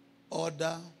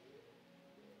 order,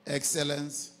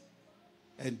 excellence,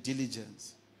 and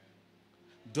diligence.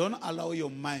 Don't allow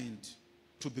your mind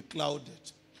to be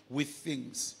clouded with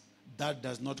things that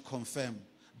does not confirm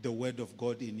the word of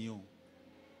God in you.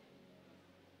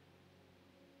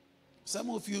 Some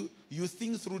of you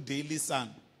think through daily sun.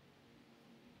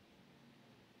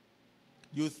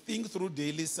 You think through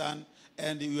daily sun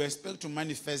and you expect to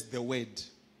manifest the word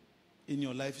in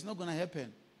your life. It's not going to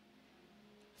happen.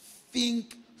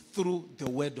 Think through the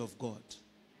word of God.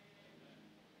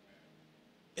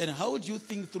 And how do you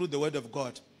think through the word of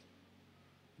God?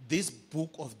 This book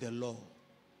of the law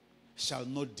shall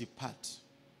not depart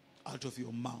out of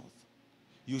your mouth.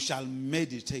 You shall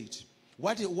meditate.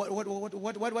 What is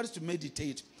to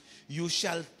meditate? You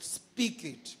shall speak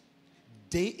it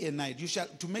day and night.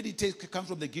 To meditate comes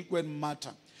from the Greek word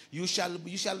matter. You shall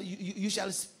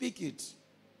speak it.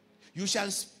 You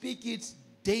shall speak it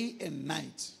day and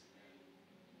night.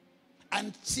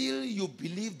 Until you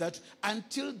believe that,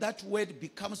 until that word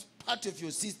becomes part of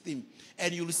your system,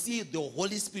 and you'll see the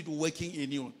Holy Spirit working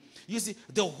in you. You see,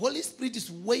 the Holy Spirit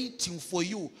is waiting for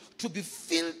you to be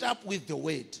filled up with the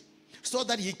word so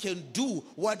that he can do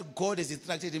what God has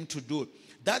instructed him to do.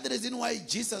 That's the reason why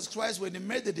Jesus Christ, when he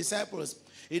made the disciples,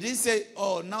 he didn't say,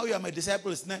 oh, now you are my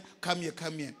disciples. Now, come here,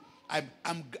 come here.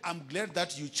 I'm glad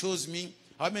that you chose me.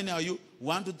 How many are you?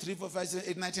 1, 2, 3, 4, 5, 6,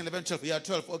 7, 8, 9, 10, 11, 12. Yeah,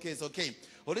 12. Okay, it's okay.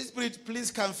 Holy Spirit, please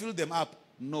come fill them up.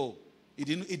 No, it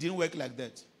didn't work like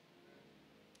that.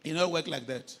 It did not work like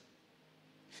that.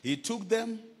 He took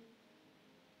them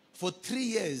for 3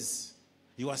 years.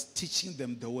 He was teaching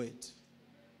them the word.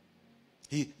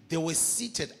 They were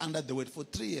seated under the word for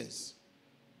 3 years.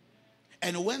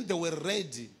 And when they were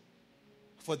ready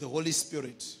for the Holy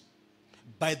Spirit,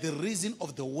 by the reason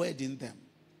of the word in them,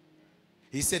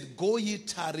 he said, go ye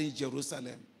tarry in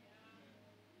Jerusalem.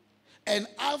 And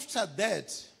after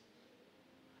that,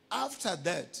 I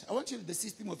want you to the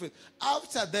system of faith.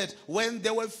 After that, when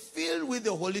they were filled with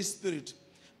the Holy Spirit,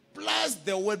 plus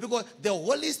the word, because the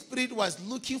Holy Spirit was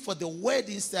looking for the word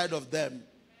inside of them.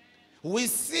 We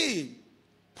see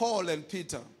Paul and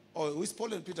Peter, or who is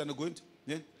Paul and Peter going to,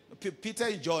 yeah? Peter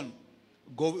and John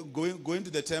going to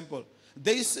the temple.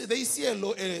 They see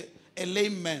a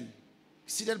lame man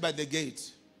seated by the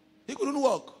gate. He couldn't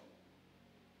walk.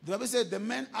 The Bible said the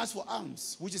man asked for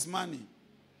alms, which is money.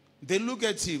 They look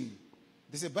at him.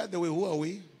 They say, by the way, who are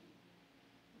we?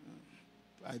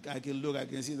 I can look, I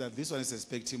can see that this one is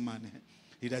expecting money.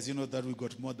 He doesn't know that we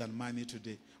got more than money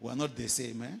today. We are not the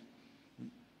same, eh?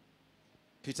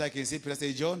 Peter can see, Peter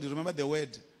say, John, do you remember the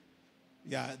word?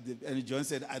 Yeah, and John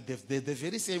said, the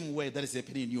very same word that is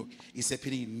happening in you is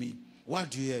happening in me. What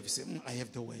do you have? He said, I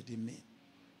have the word in me.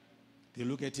 They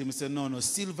look at him and say, no,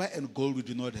 silver and gold we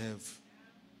do not have.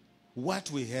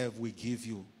 What we have, we give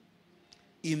you.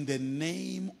 In the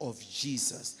name of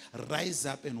Jesus, rise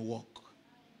up and walk.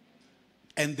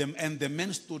 And the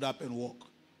men stood up and walked.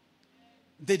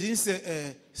 They didn't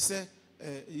say,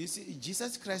 you see,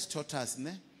 Jesus Christ taught us,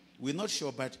 ne? We're not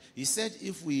sure, but he said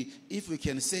if we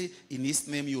can say in his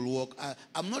name you'll walk.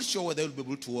 I'm not sure whether you'll be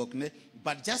able to walk, ne?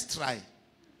 But just try.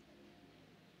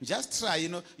 Just try,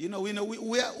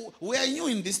 we are new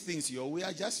in these things, yo. We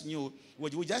are just new.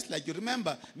 We just like you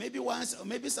remember. Maybe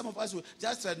some of us will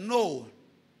just try. No,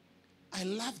 I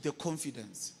love the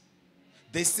confidence.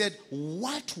 They said,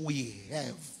 what we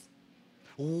have,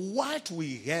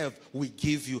 we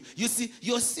give you. You see,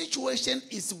 your situation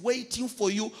is waiting for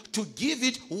you to give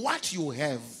it what you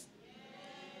have.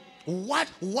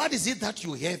 What is it that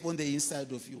you have on the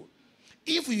inside of you?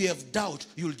 If you have doubt,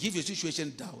 you'll give your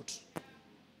situation doubt.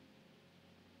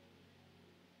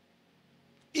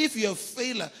 If you have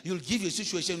failure, you'll give your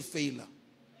situation failure.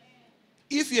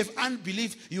 If you have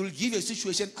unbelief, you'll give your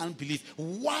situation unbelief.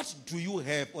 What do you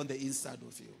have on the inside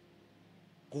of you?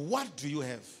 What do you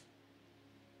have?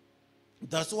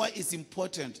 That's why it's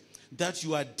important that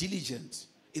you are diligent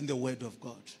in the word of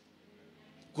God.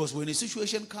 Because when a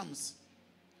situation comes,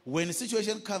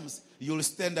 you'll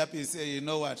stand up and say, you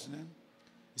know what?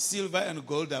 Silver and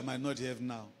gold I might not have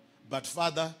now. But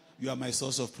Father, you are my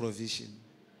source of provision.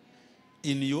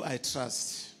 In you I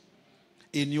trust.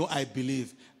 In you I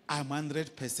believe. I'm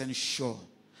 100% sure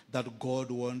that God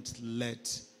won't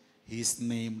let his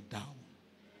name down.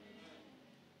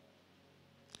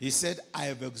 He said, I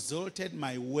have exalted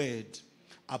my word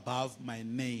above my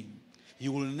name. He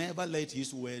will never let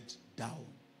his word down.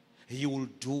 He will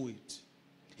do it.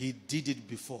 He did it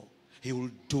before. He will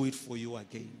do it for you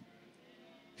again.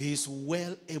 He is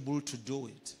well able to do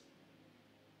it.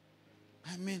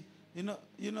 I mean,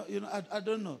 I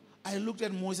don't know. I looked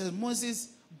at Moses. Moses,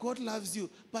 God loves you,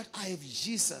 but I have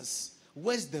Jesus.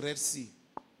 Where's the Red Sea?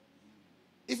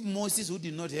 If Moses, who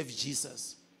did not have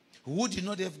Jesus, who did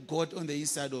not have God on the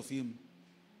inside of him,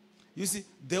 you see,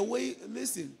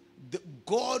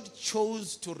 God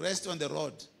chose to rest on the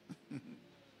rod,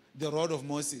 the rod of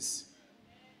Moses.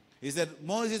 He said,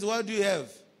 Moses, what do you have?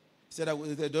 He said,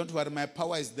 don't worry, my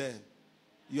power is there.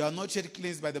 You are not yet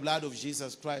cleansed by the blood of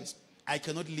Jesus Christ. I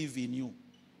cannot live in you.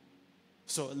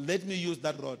 So let me use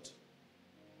that rod.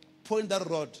 Point that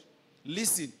rod.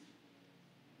 Listen,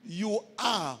 you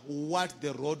are what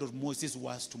the rod of Moses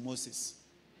was to Moses.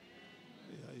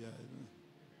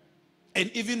 And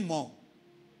even more.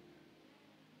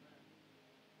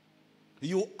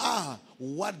 You are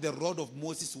what the rod of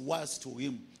Moses was to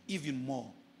him, even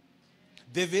more.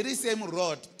 The very same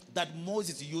rod that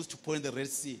Moses used to point the Red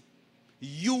Sea.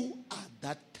 You are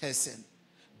that person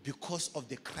because of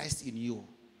the Christ in you.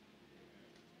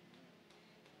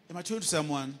 Am I talking to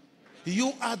someone?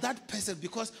 You are that person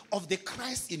because of the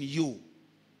Christ in you.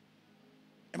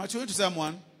 Am I talking to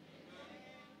someone?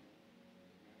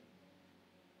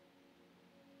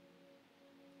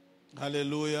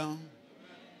 Hallelujah.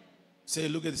 Say,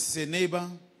 look at this. Say, neighbor,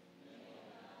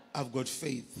 I've got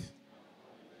faith.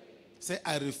 Say,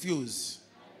 I refuse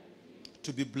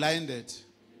to be blinded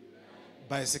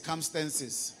by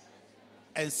circumstances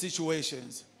and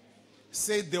situations.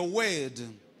 Say, the word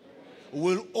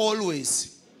will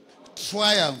always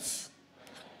triumph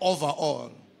over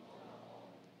all.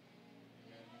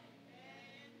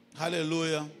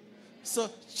 Hallelujah. So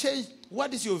change.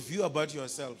 What is your view about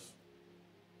yourself?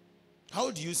 How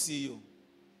do you see you?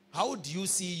 How do you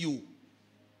see you?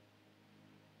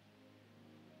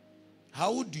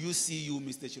 How do you see you,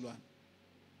 Mr. Chilwan?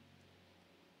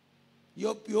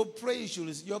 Your prayer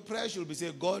should be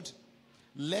say, God,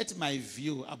 let my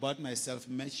view about myself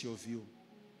match your view.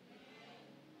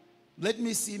 Let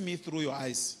me see me through your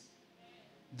eyes.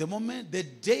 The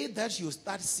day that you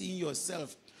start seeing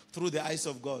yourself through the eyes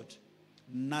of God,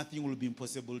 nothing will be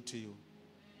impossible to you.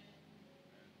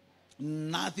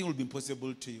 Nothing will be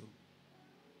impossible to you.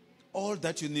 All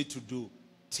that you need to do,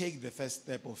 take the first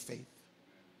step of faith.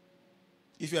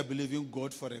 If you are believing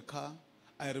God for a car,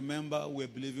 I remember we were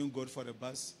believing God for a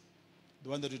bus, the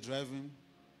one that you're driving.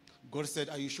 God said,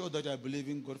 are you sure that you are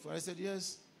believing God for? I said,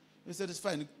 yes. He said, it's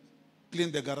fine.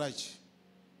 Clean the garage.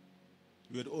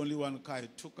 We had only one car. I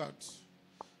took out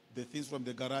the things from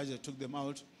the garage. I took them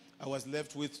out. I was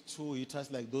left with 2 heaters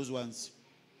like those ones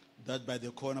that by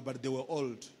the corner, but they were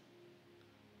old.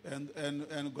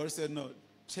 And God said, no,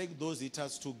 take those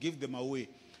heaters to give them away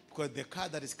because the car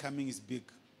that is coming is big.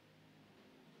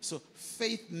 So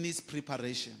faith needs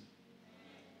preparation.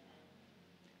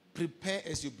 Prepare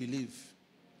as you believe.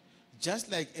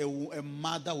 Just like a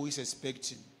mother who is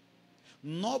expecting.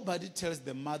 Nobody tells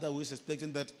the mother who is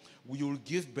expecting that we will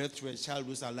give birth to a child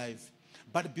who is alive.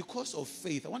 But because of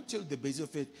faith, I want to tell you the basis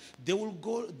of faith. They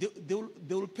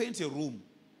will paint a room.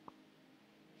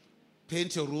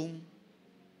 Paint a room.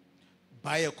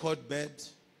 Buy a cot bed.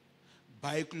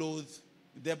 Buy clothes.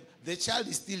 The child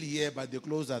is still here, but the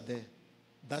clothes are there.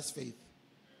 That's faith.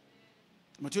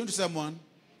 I'm talking to someone.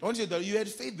 I want you to know you had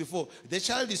faith before. The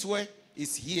child is where?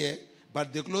 Is here,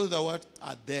 but the clothes are what?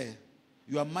 Are there.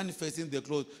 You are manifesting the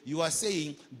clothes. You are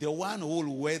saying, the one who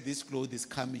will wear this clothes is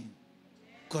coming.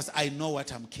 Because I know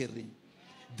what I'm carrying.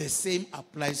 The same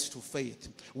applies to faith.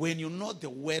 When you know the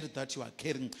word that you are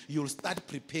carrying, you'll start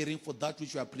preparing for that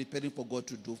which you are preparing for God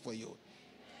to do for you.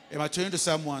 Am I talking to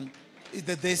someone?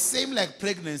 It's the same like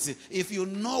pregnancy. If you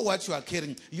know what you are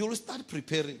carrying, you'll start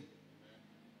preparing.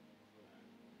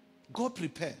 Go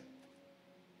prepare.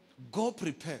 Go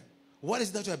prepare. What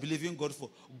is that you are believing God for?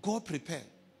 Go prepare.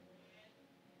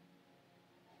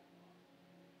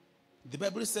 The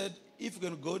Bible said, if you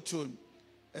can go to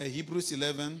Hebrews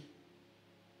 11.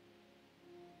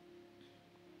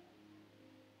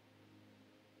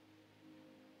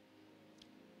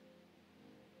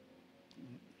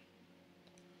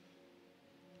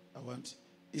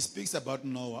 It speaks about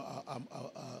Noah.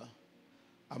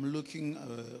 I'm looking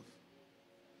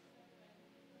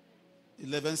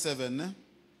 11:7.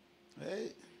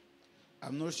 Hey,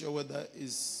 I'm not sure whether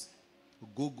it's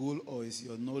Google or is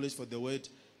your knowledge for the word,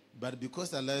 but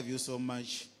because I love you so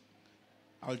much,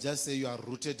 I'll just say you are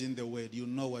rooted in the word. You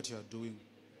know what you are doing.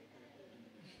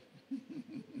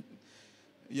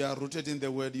 You are rooted in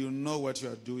the word. You know what you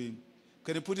are doing.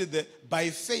 Can you put it there? By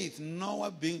faith,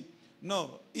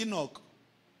 Enoch.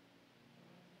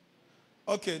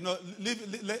 Okay, no,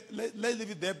 let's leave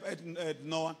it there at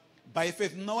Noah. By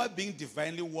faith, Noah being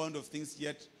divinely warned of things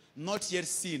not yet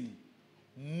seen,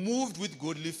 moved with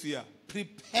godly fear,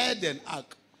 prepared an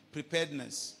ark,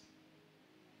 preparedness.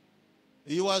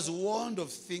 He was warned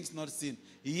of things not seen,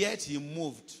 yet he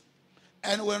moved.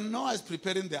 And when Noah is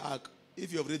preparing the ark,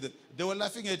 if you have read it, they were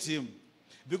laughing at him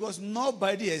because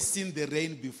nobody has seen the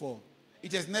rain before.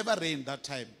 It has never rained that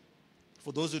time.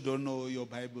 For those who don't know your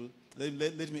Bible,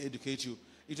 let me educate you.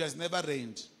 It has never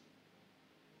rained.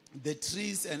 The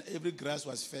trees and every grass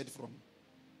was fed from.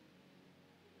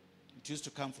 It used to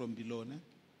come from below. Ne?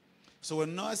 So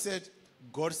when Noah said,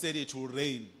 God said it will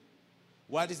rain.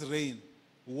 What is rain?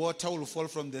 Water will fall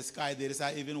from the sky. There is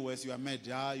even worse. You are mad.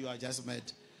 You are just mad.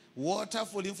 Water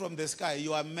falling from the sky.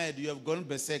 You are mad. You have gone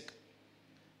berserk.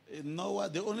 Noah,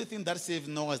 the only thing that saved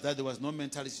Noah is that there was no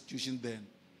mental institution then.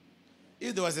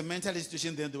 If there was a mental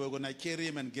institution then, they were going to carry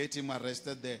him and get him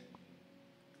arrested there.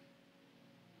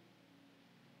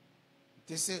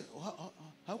 They say,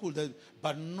 how could that?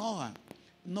 But Noah,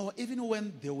 even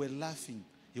when they were laughing,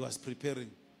 he was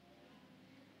preparing.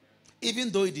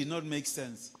 Even though it did not make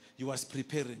sense, he was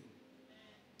preparing.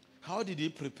 How did he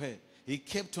prepare? He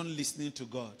kept on listening to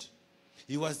God.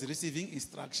 He was receiving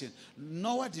instruction.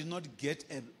 Noah did not get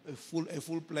a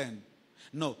full plan.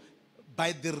 No.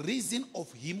 By the reason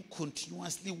of him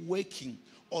continuously working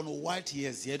on what he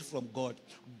has heard from God,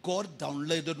 God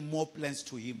downloaded more plans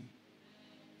to him.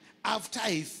 After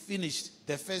he finished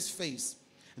the first phase,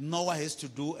 Noah has to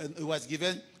do, and he was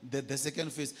given the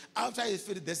second phase. After he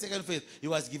finished the second phase, he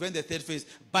was given the third phase.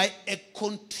 By a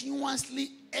continuously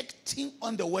acting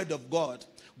on the word of God,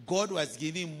 God was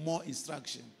giving more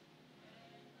instruction.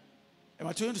 Am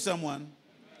I talking to someone?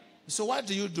 So what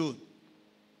do?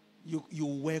 You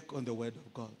work on the word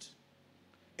of God.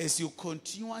 As you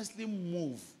continuously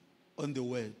move on the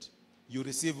word, you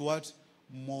receive what?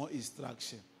 More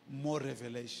instruction, more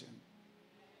revelation.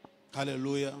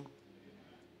 Hallelujah.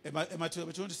 Am I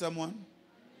talking to someone?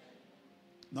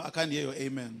 No, I can't hear you.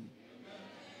 Amen.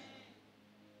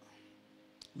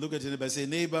 Look at your neighbor. Say,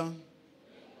 neighbor,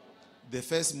 the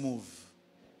first move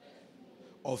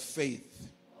of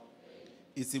faith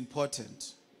is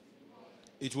important.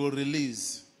 It will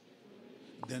release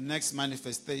the next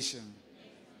manifestation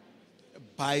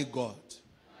by God.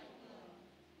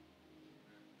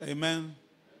 Amen.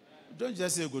 Don't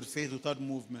just say good faith without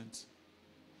movement.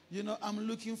 You know, I'm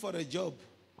looking for a job.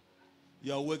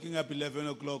 You are waking up 11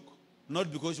 o'clock,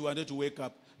 not because you wanted to wake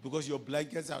up, because your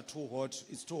blankets are too hot.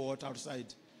 It's too hot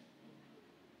outside.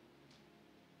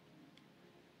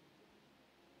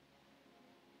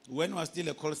 When I was still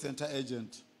a call center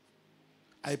agent,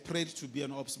 I prayed to be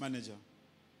an ops manager.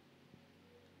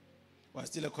 I was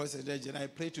still a call center agent. I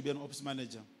prayed to be an ops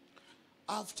manager.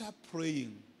 After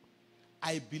praying,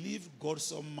 I believed God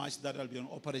so much that I'll be an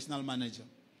operational manager.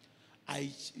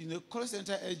 In a call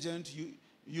center agent,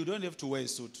 you don't have to wear a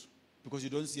suit because you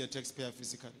don't see a taxpayer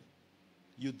physically.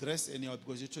 You dress anyhow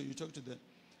because you talk to them.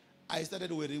 I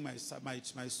started wearing my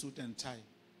suit and tie.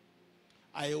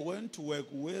 I went to work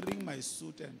wearing my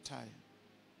suit and tie.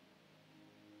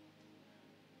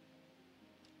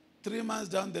 3 months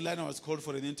down the line, I was called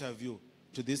for an interview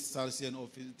to this Salesian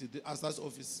office, to the Asas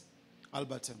office,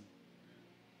 Alberton.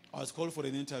 I was called for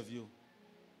an interview.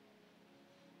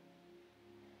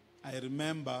 I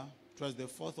remember it was the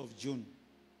 4th of June.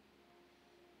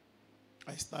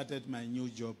 I started my new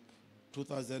job,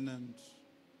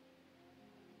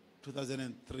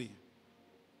 2003.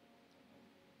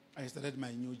 I started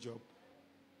my new job.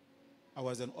 I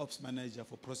was an ops manager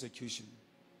for prosecution.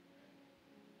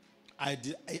 I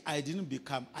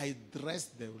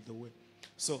dressed the way.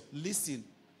 So listen,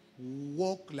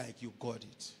 walk like you got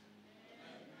it.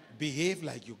 Behave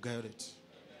like you got it.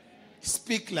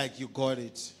 Speak like you got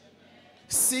it.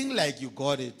 Sing like you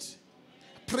got it.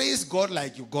 Praise God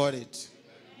like you got it.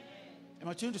 Am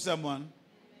I talking to someone?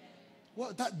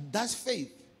 Well, that's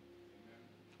faith.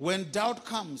 When doubt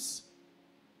comes,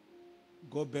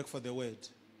 go back for the word.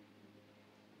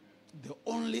 The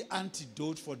only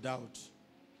antidote for doubt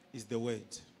is the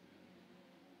word.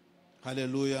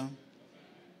 Hallelujah.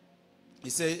 He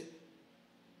said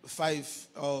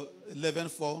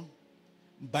 11:4.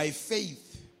 By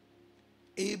faith,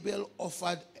 Abel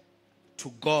offered to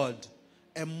God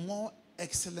a more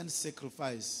excellent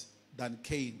sacrifice than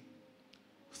Cain,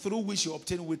 through which he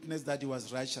obtained witness that he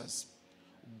was righteous,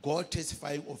 God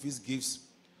testifying of his gifts.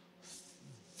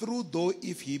 Through though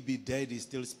if he be dead, he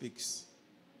still speaks.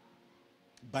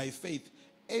 By faith,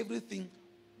 everything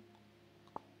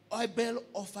Abel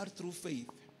offered through faith.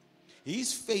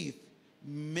 His faith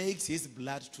makes his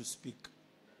blood to speak.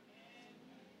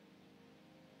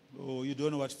 Oh, you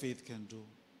don't know what faith can do.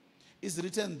 It's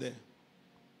written there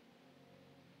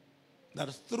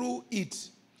that through it,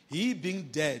 he being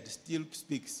dead still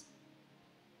speaks.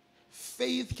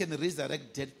 Faith can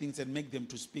resurrect dead things and make them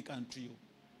to speak unto you.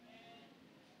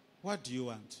 What do you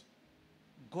want?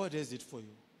 God has it for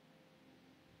you.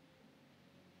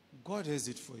 God has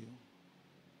it for you.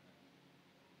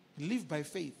 Live by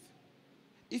faith.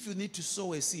 If you need to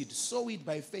sow a seed, sow it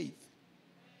by faith.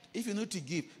 If you need to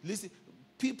give, listen,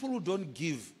 people who don't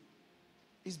give,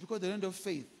 it's because they don't have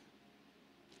faith.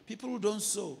 People who don't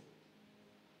sow.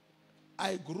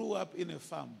 I grew up in a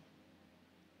farm.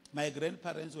 My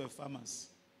grandparents were farmers.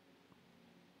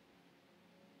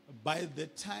 By the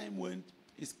time when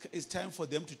it's time for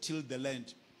them to till the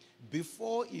land,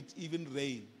 before it even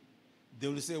rained, They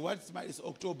will say, it's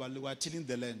October, we are tilling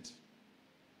the land.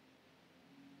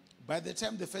 By the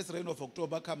time the first rain of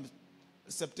October comes,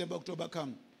 September, October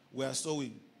comes, we are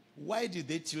sowing. Why did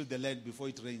they till the land before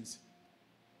it rains?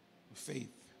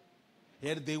 Faith.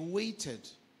 Had they waited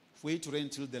for it to rain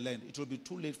till the land, it will be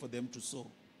too late for them to sow.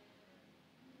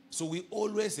 So we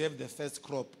always have the first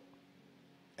crop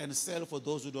and sell for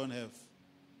those who don't have.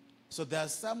 So there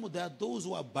are those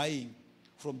who are buying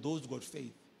from those who got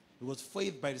faith. Because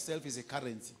faith by itself is a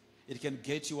currency. It can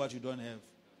get you what you don't have.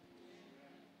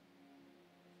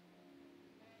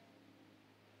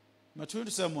 Now turn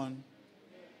to someone.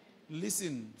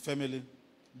 Listen, family.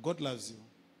 God loves you.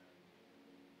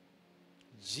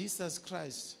 Jesus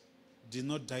Christ did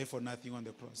not die for nothing on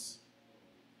the cross.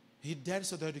 He died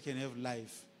so that you can have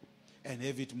life and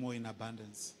have it more in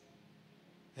abundance.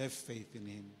 Have faith in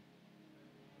him.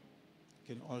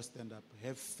 You can all stand up.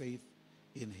 Have faith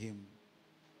in him.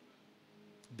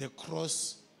 The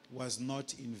cross was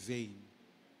not in vain.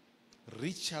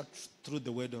 Reach out through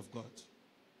the word of God.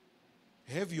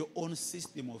 Have your own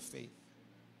system of faith.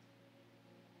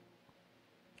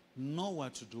 Know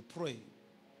what to do. Pray.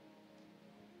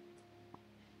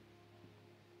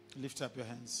 Lift up your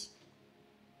hands.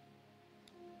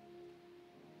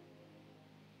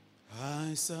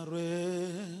 I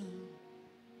surrender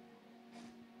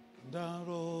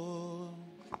all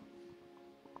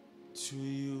to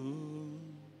you.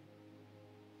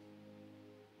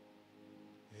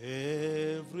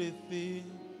 Everything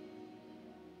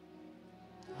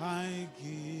I give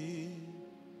you.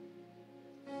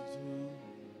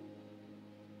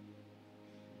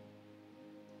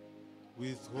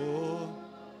 Withhold.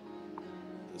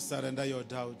 Surrender your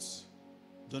doubts.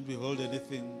 Don't withhold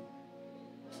anything.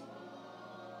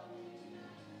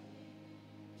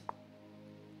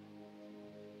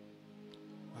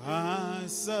 I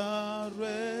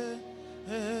surrender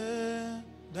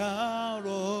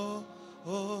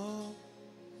all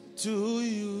to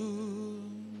you.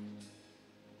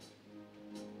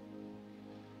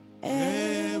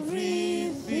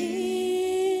 Everything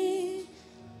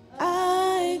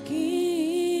I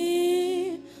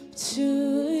give to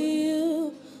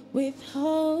you,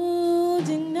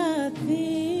 withholding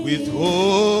nothing.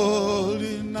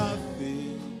 Withholding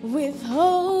nothing.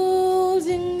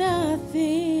 Withholding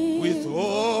nothing.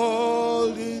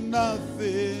 Withholding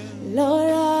nothing.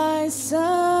 Lord, I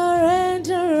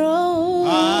surrender all.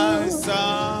 I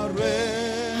surrender.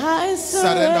 I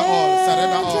Surrender all.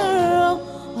 Surrender all.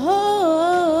 all.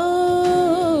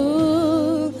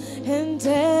 And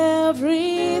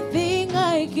everything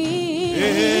I give.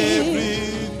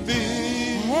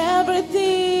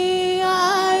 Everything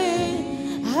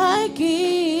I give.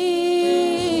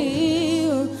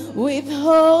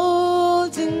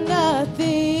 Withholding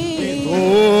nothing.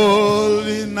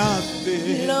 Withholding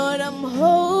nothing. Lord, I'm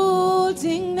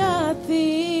holding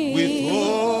nothing.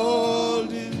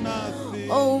 Withholding nothing.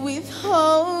 Oh,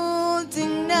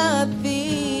 withholding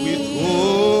nothing.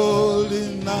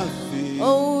 Withholding nothing.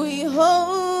 Oh,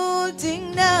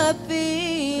 withholding nothing.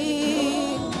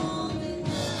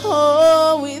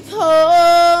 Oh,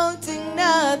 withholding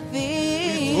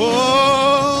nothing.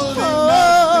 Oh,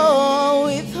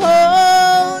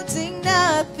 withholding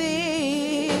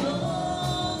nothing.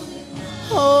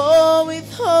 Oh,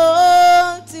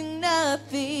 withholding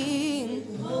nothing.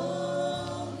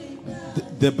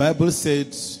 The Bible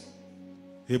said,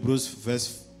 Hebrews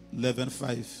verse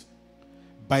 11:5,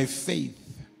 by faith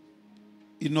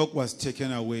Enoch was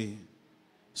taken away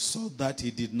so that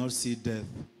he did not see death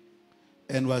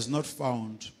and was not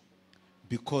found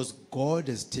because God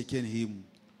has taken him.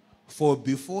 For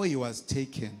before he was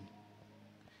taken,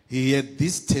 he had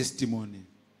this testimony.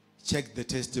 Check the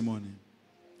testimony.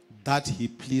 That he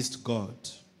pleased God.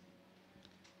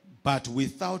 But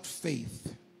without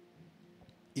faith,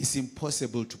 it's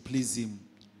impossible to please him.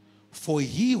 For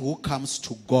he who comes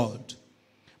to God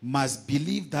must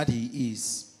believe that he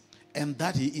is, and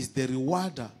that he is the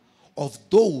rewarder of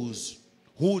those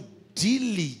who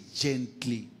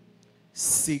diligently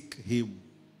seek him.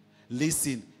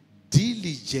 Listen,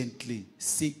 diligently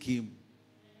seek him.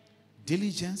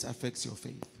 Diligence affects your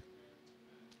faith.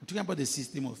 I'm talking about the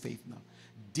system of faith now.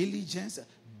 Diligence,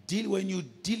 when you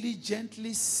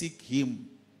diligently seek him,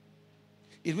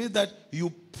 it means that you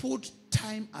put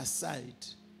time aside.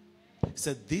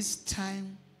 So this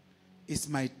time is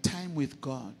my time with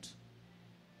God.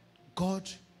 God,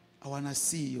 I want to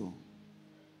see you.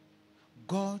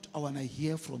 God, I want to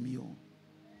hear from you.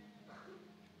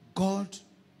 God,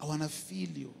 I want to feel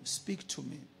you. Speak to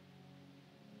me.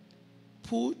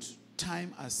 Put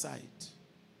time aside.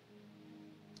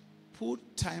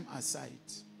 Put time aside.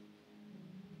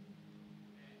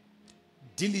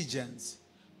 Diligence.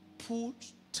 Put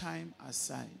time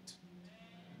aside.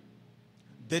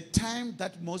 The time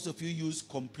that most of you use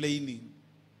complaining,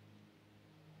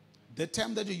 the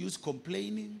time that you use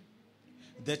complaining,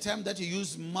 the time that you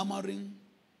use murmuring,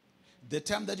 the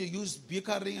time that you use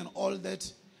bickering and all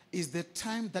that is the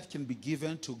time that can be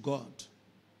given to God.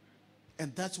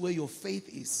 And that's where your faith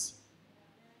is.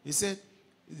 He said,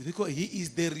 because he is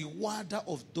the rewarder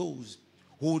of those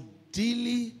who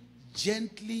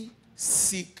diligently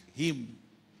seek him.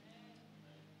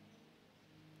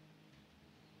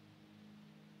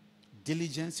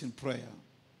 Diligence in prayer.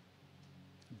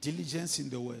 Diligence in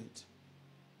the word.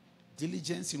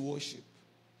 Diligence in worship.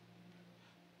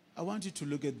 I want you to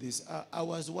look at this. I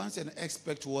was once an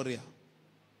expert warrior.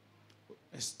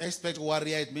 Expert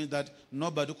warrior, it means that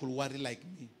nobody could worry like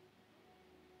me.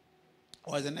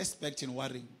 I was an expert in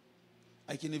worrying.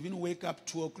 I can even wake up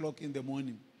 2 o'clock in the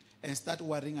morning and start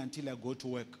worrying until I go to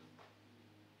work.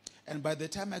 And by the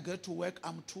time I get to work,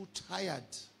 I'm too tired.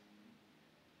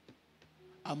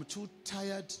 I'm too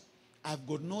tired. I've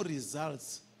got no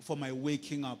results for my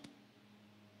waking up.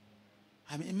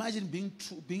 I mean, imagine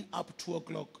being up 2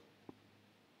 o'clock.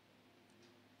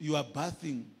 You are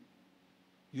bathing.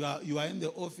 You are in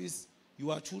the office.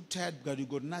 You are too tired because you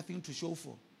got nothing to show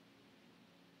for.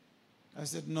 I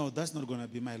said, no, that's not going to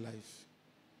be my life.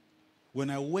 When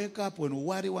I wake up, when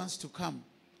worry wants to come,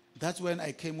 that's when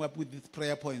I came up with these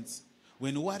prayer points.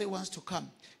 When worry wants to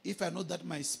come, if I know that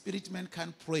my spirit man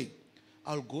can't pray,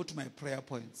 I'll go to my prayer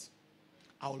points.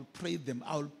 I'll pray them.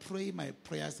 I'll pray my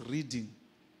prayers reading.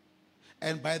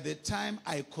 And by the time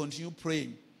I continue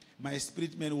praying, my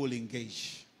spirit man will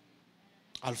engage.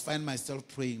 I'll find myself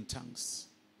praying in tongues.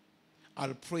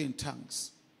 I'll pray in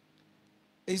tongues.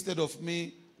 Instead of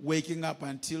me waking up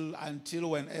until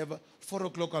whenever, 4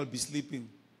 o'clock I'll be sleeping.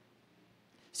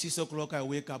 6 o'clock I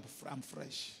wake up, I'm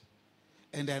fresh.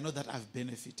 And I know that I've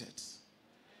benefited.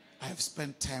 I've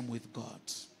spent time with God.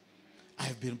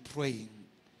 I've been praying.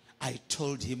 I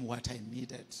told him what I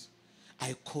needed.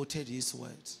 I quoted his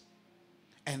words.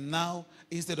 And now,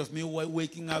 instead of me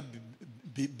waking up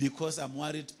because I'm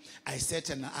worried, I set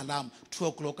an alarm. 2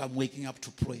 o'clock I'm waking up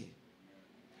to pray.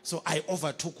 So I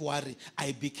overtook worry.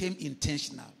 I became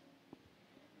intentional.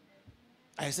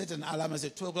 I set an alarm. I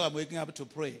said, 2 o'clock I'm waking up to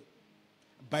pray.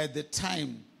 By the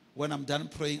time when I'm done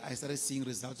praying, I started seeing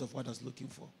results of what I was looking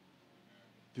for.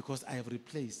 Because I have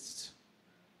replaced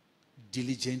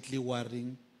diligently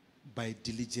worrying by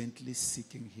diligently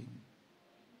seeking him.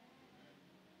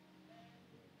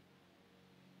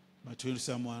 Am I telling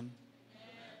someone?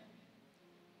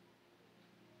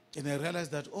 And I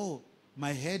realized that,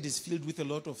 my head is filled with a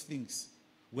lot of things.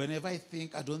 Whenever I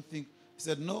think, I don't think. He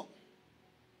said, no.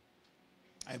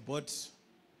 I bought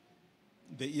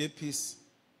the earpiece.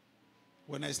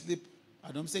 When I sleep,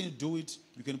 I don't say do it.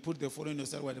 You can put the phone on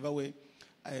yourself, whatever way.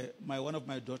 One of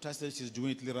my daughters said she's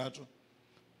doing it lirato.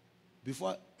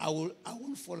 Before, I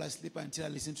won't fall asleep until I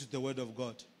listen to the word of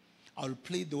God. I'll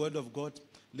play the word of God,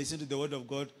 listen to the word of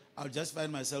God. I'll just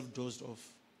find myself dozed off.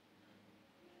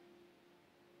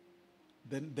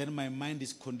 Then my mind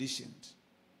is conditioned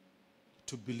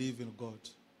to believe in God.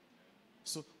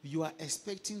 So you are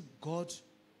expecting God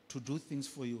to do things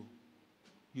for you.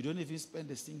 You don't even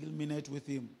spend a single minute with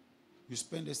him. You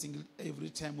spend every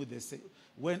time with the same.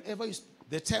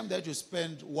 The time that you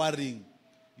spend worrying,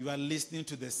 you are listening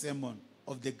to the sermon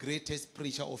of the greatest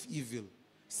preacher of evil,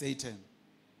 Satan.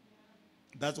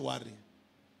 That's worry.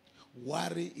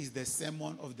 Worry is the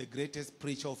sermon of the greatest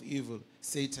preacher of evil,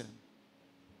 Satan.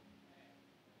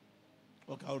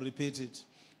 Okay, I'll repeat it.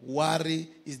 Worry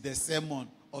is the sermon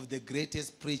of the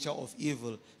greatest preacher of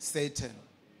evil, Satan.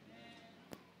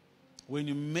 When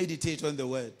you meditate on the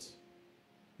word,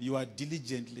 you are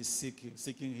diligently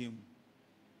seeking him.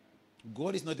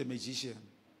 God is not a magician.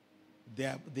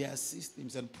 There are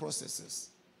systems and processes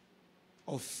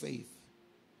of faith.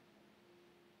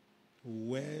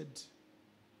 Word,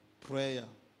 prayer,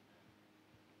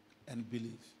 and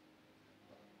belief.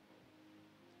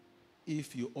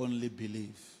 If you only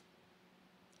believe,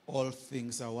 all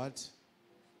things are what?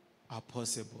 Are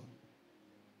possible.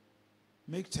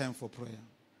 Make time for prayer.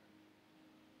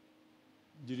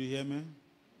 Did you hear me?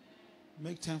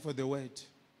 Make time for the word.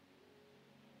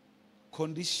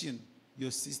 Condition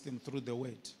your system through the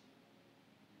word.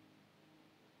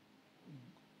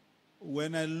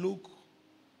 When I look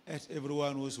at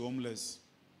everyone who's homeless,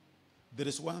 there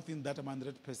is one thing that I'm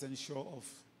 100% sure of.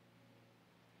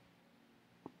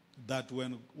 That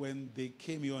when they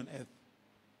came here on earth,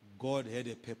 God had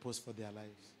a purpose for their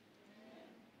lives.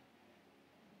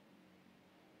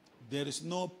 There is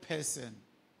no person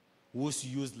who's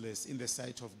useless in the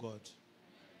sight of God.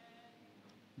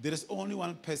 There is only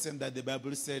one person that the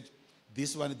Bible said,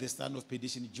 this one is the son of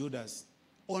perdition, Judas.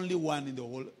 Only one in the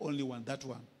whole, only one, that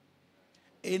one.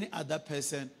 Any other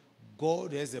person,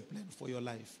 God has a plan for your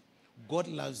life. God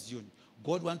loves you.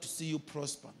 God wants to see you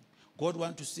prosper. God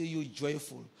wants to see you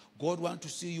joyful. God wants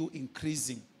to see you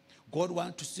increasing. God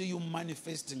wants to see you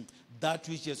manifesting that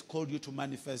which He has called you to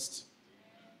manifest.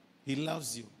 He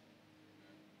loves you.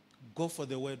 Go for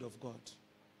the word of God.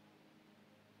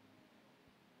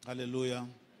 Hallelujah.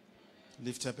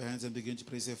 Lift up your hands and begin to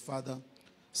pray. Say, Father,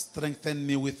 strengthen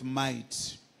me with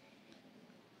might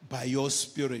by your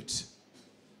Spirit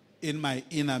in my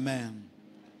inner man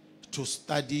to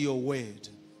study your word,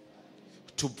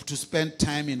 to spend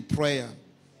time in prayer.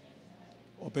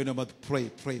 Open your mouth, pray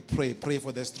for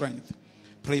the strength.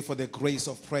 Pray for the grace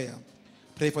of prayer.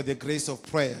 Pray for the grace of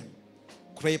prayer.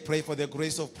 Pray for the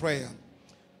grace of prayer.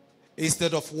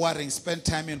 Instead of worrying, spend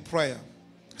time in prayer.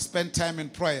 Spend time in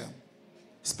prayer.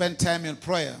 Spend time in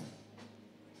prayer.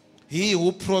 He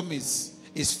who promised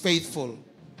is faithful.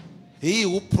 He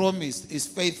who promised is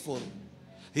faithful.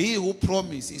 He who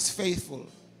promised is faithful.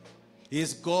 He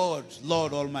is God,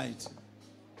 Lord Almighty.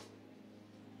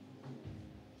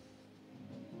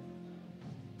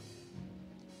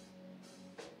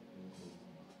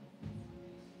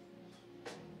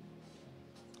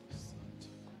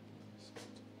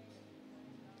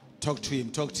 Talk to him,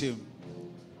 talk to him.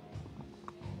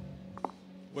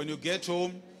 When you get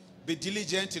home, be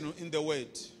diligent in the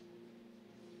word.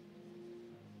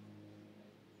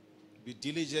 Be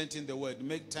diligent in the word.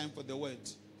 Make time for the word.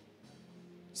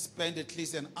 Spend at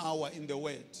least an hour in the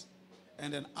word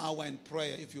and an hour in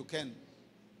prayer if you can.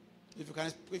 If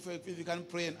you can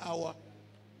pray an hour,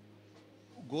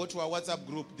 go to our WhatsApp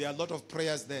group. There are a lot of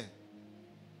prayers there.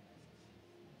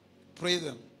 Pray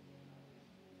them.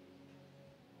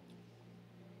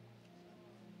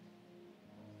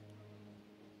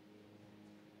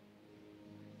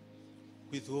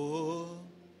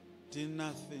 Withholding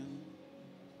nothing.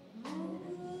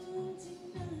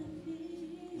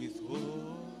 Withholding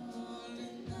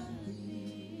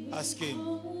nothing. Ask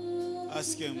him.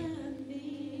 Ask him.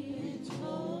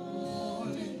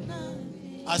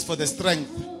 Ask for the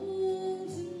strength.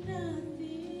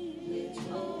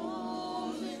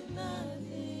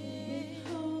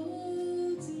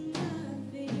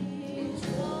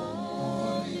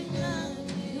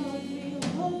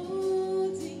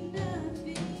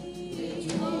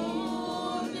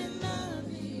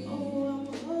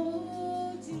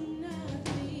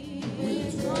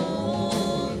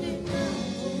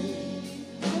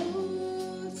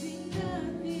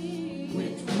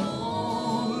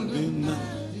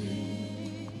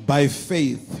 By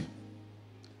faith,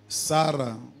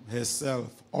 Sarah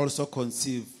herself also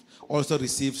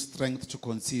received strength to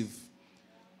conceive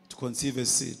a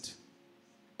seed.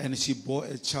 And she bore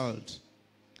a child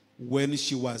when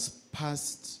she was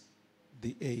past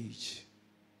the age.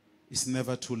 It's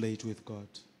never too late with God.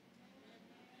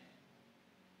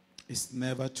 It's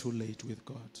never too late with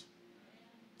God.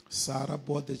 Sarah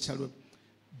bore the child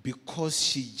because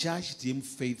she judged him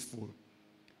faithful.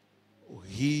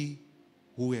 He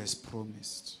who has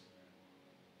promised.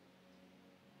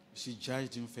 She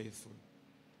judged him faithful.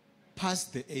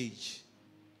 Past the age,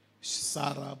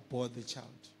 Sarah bore the child.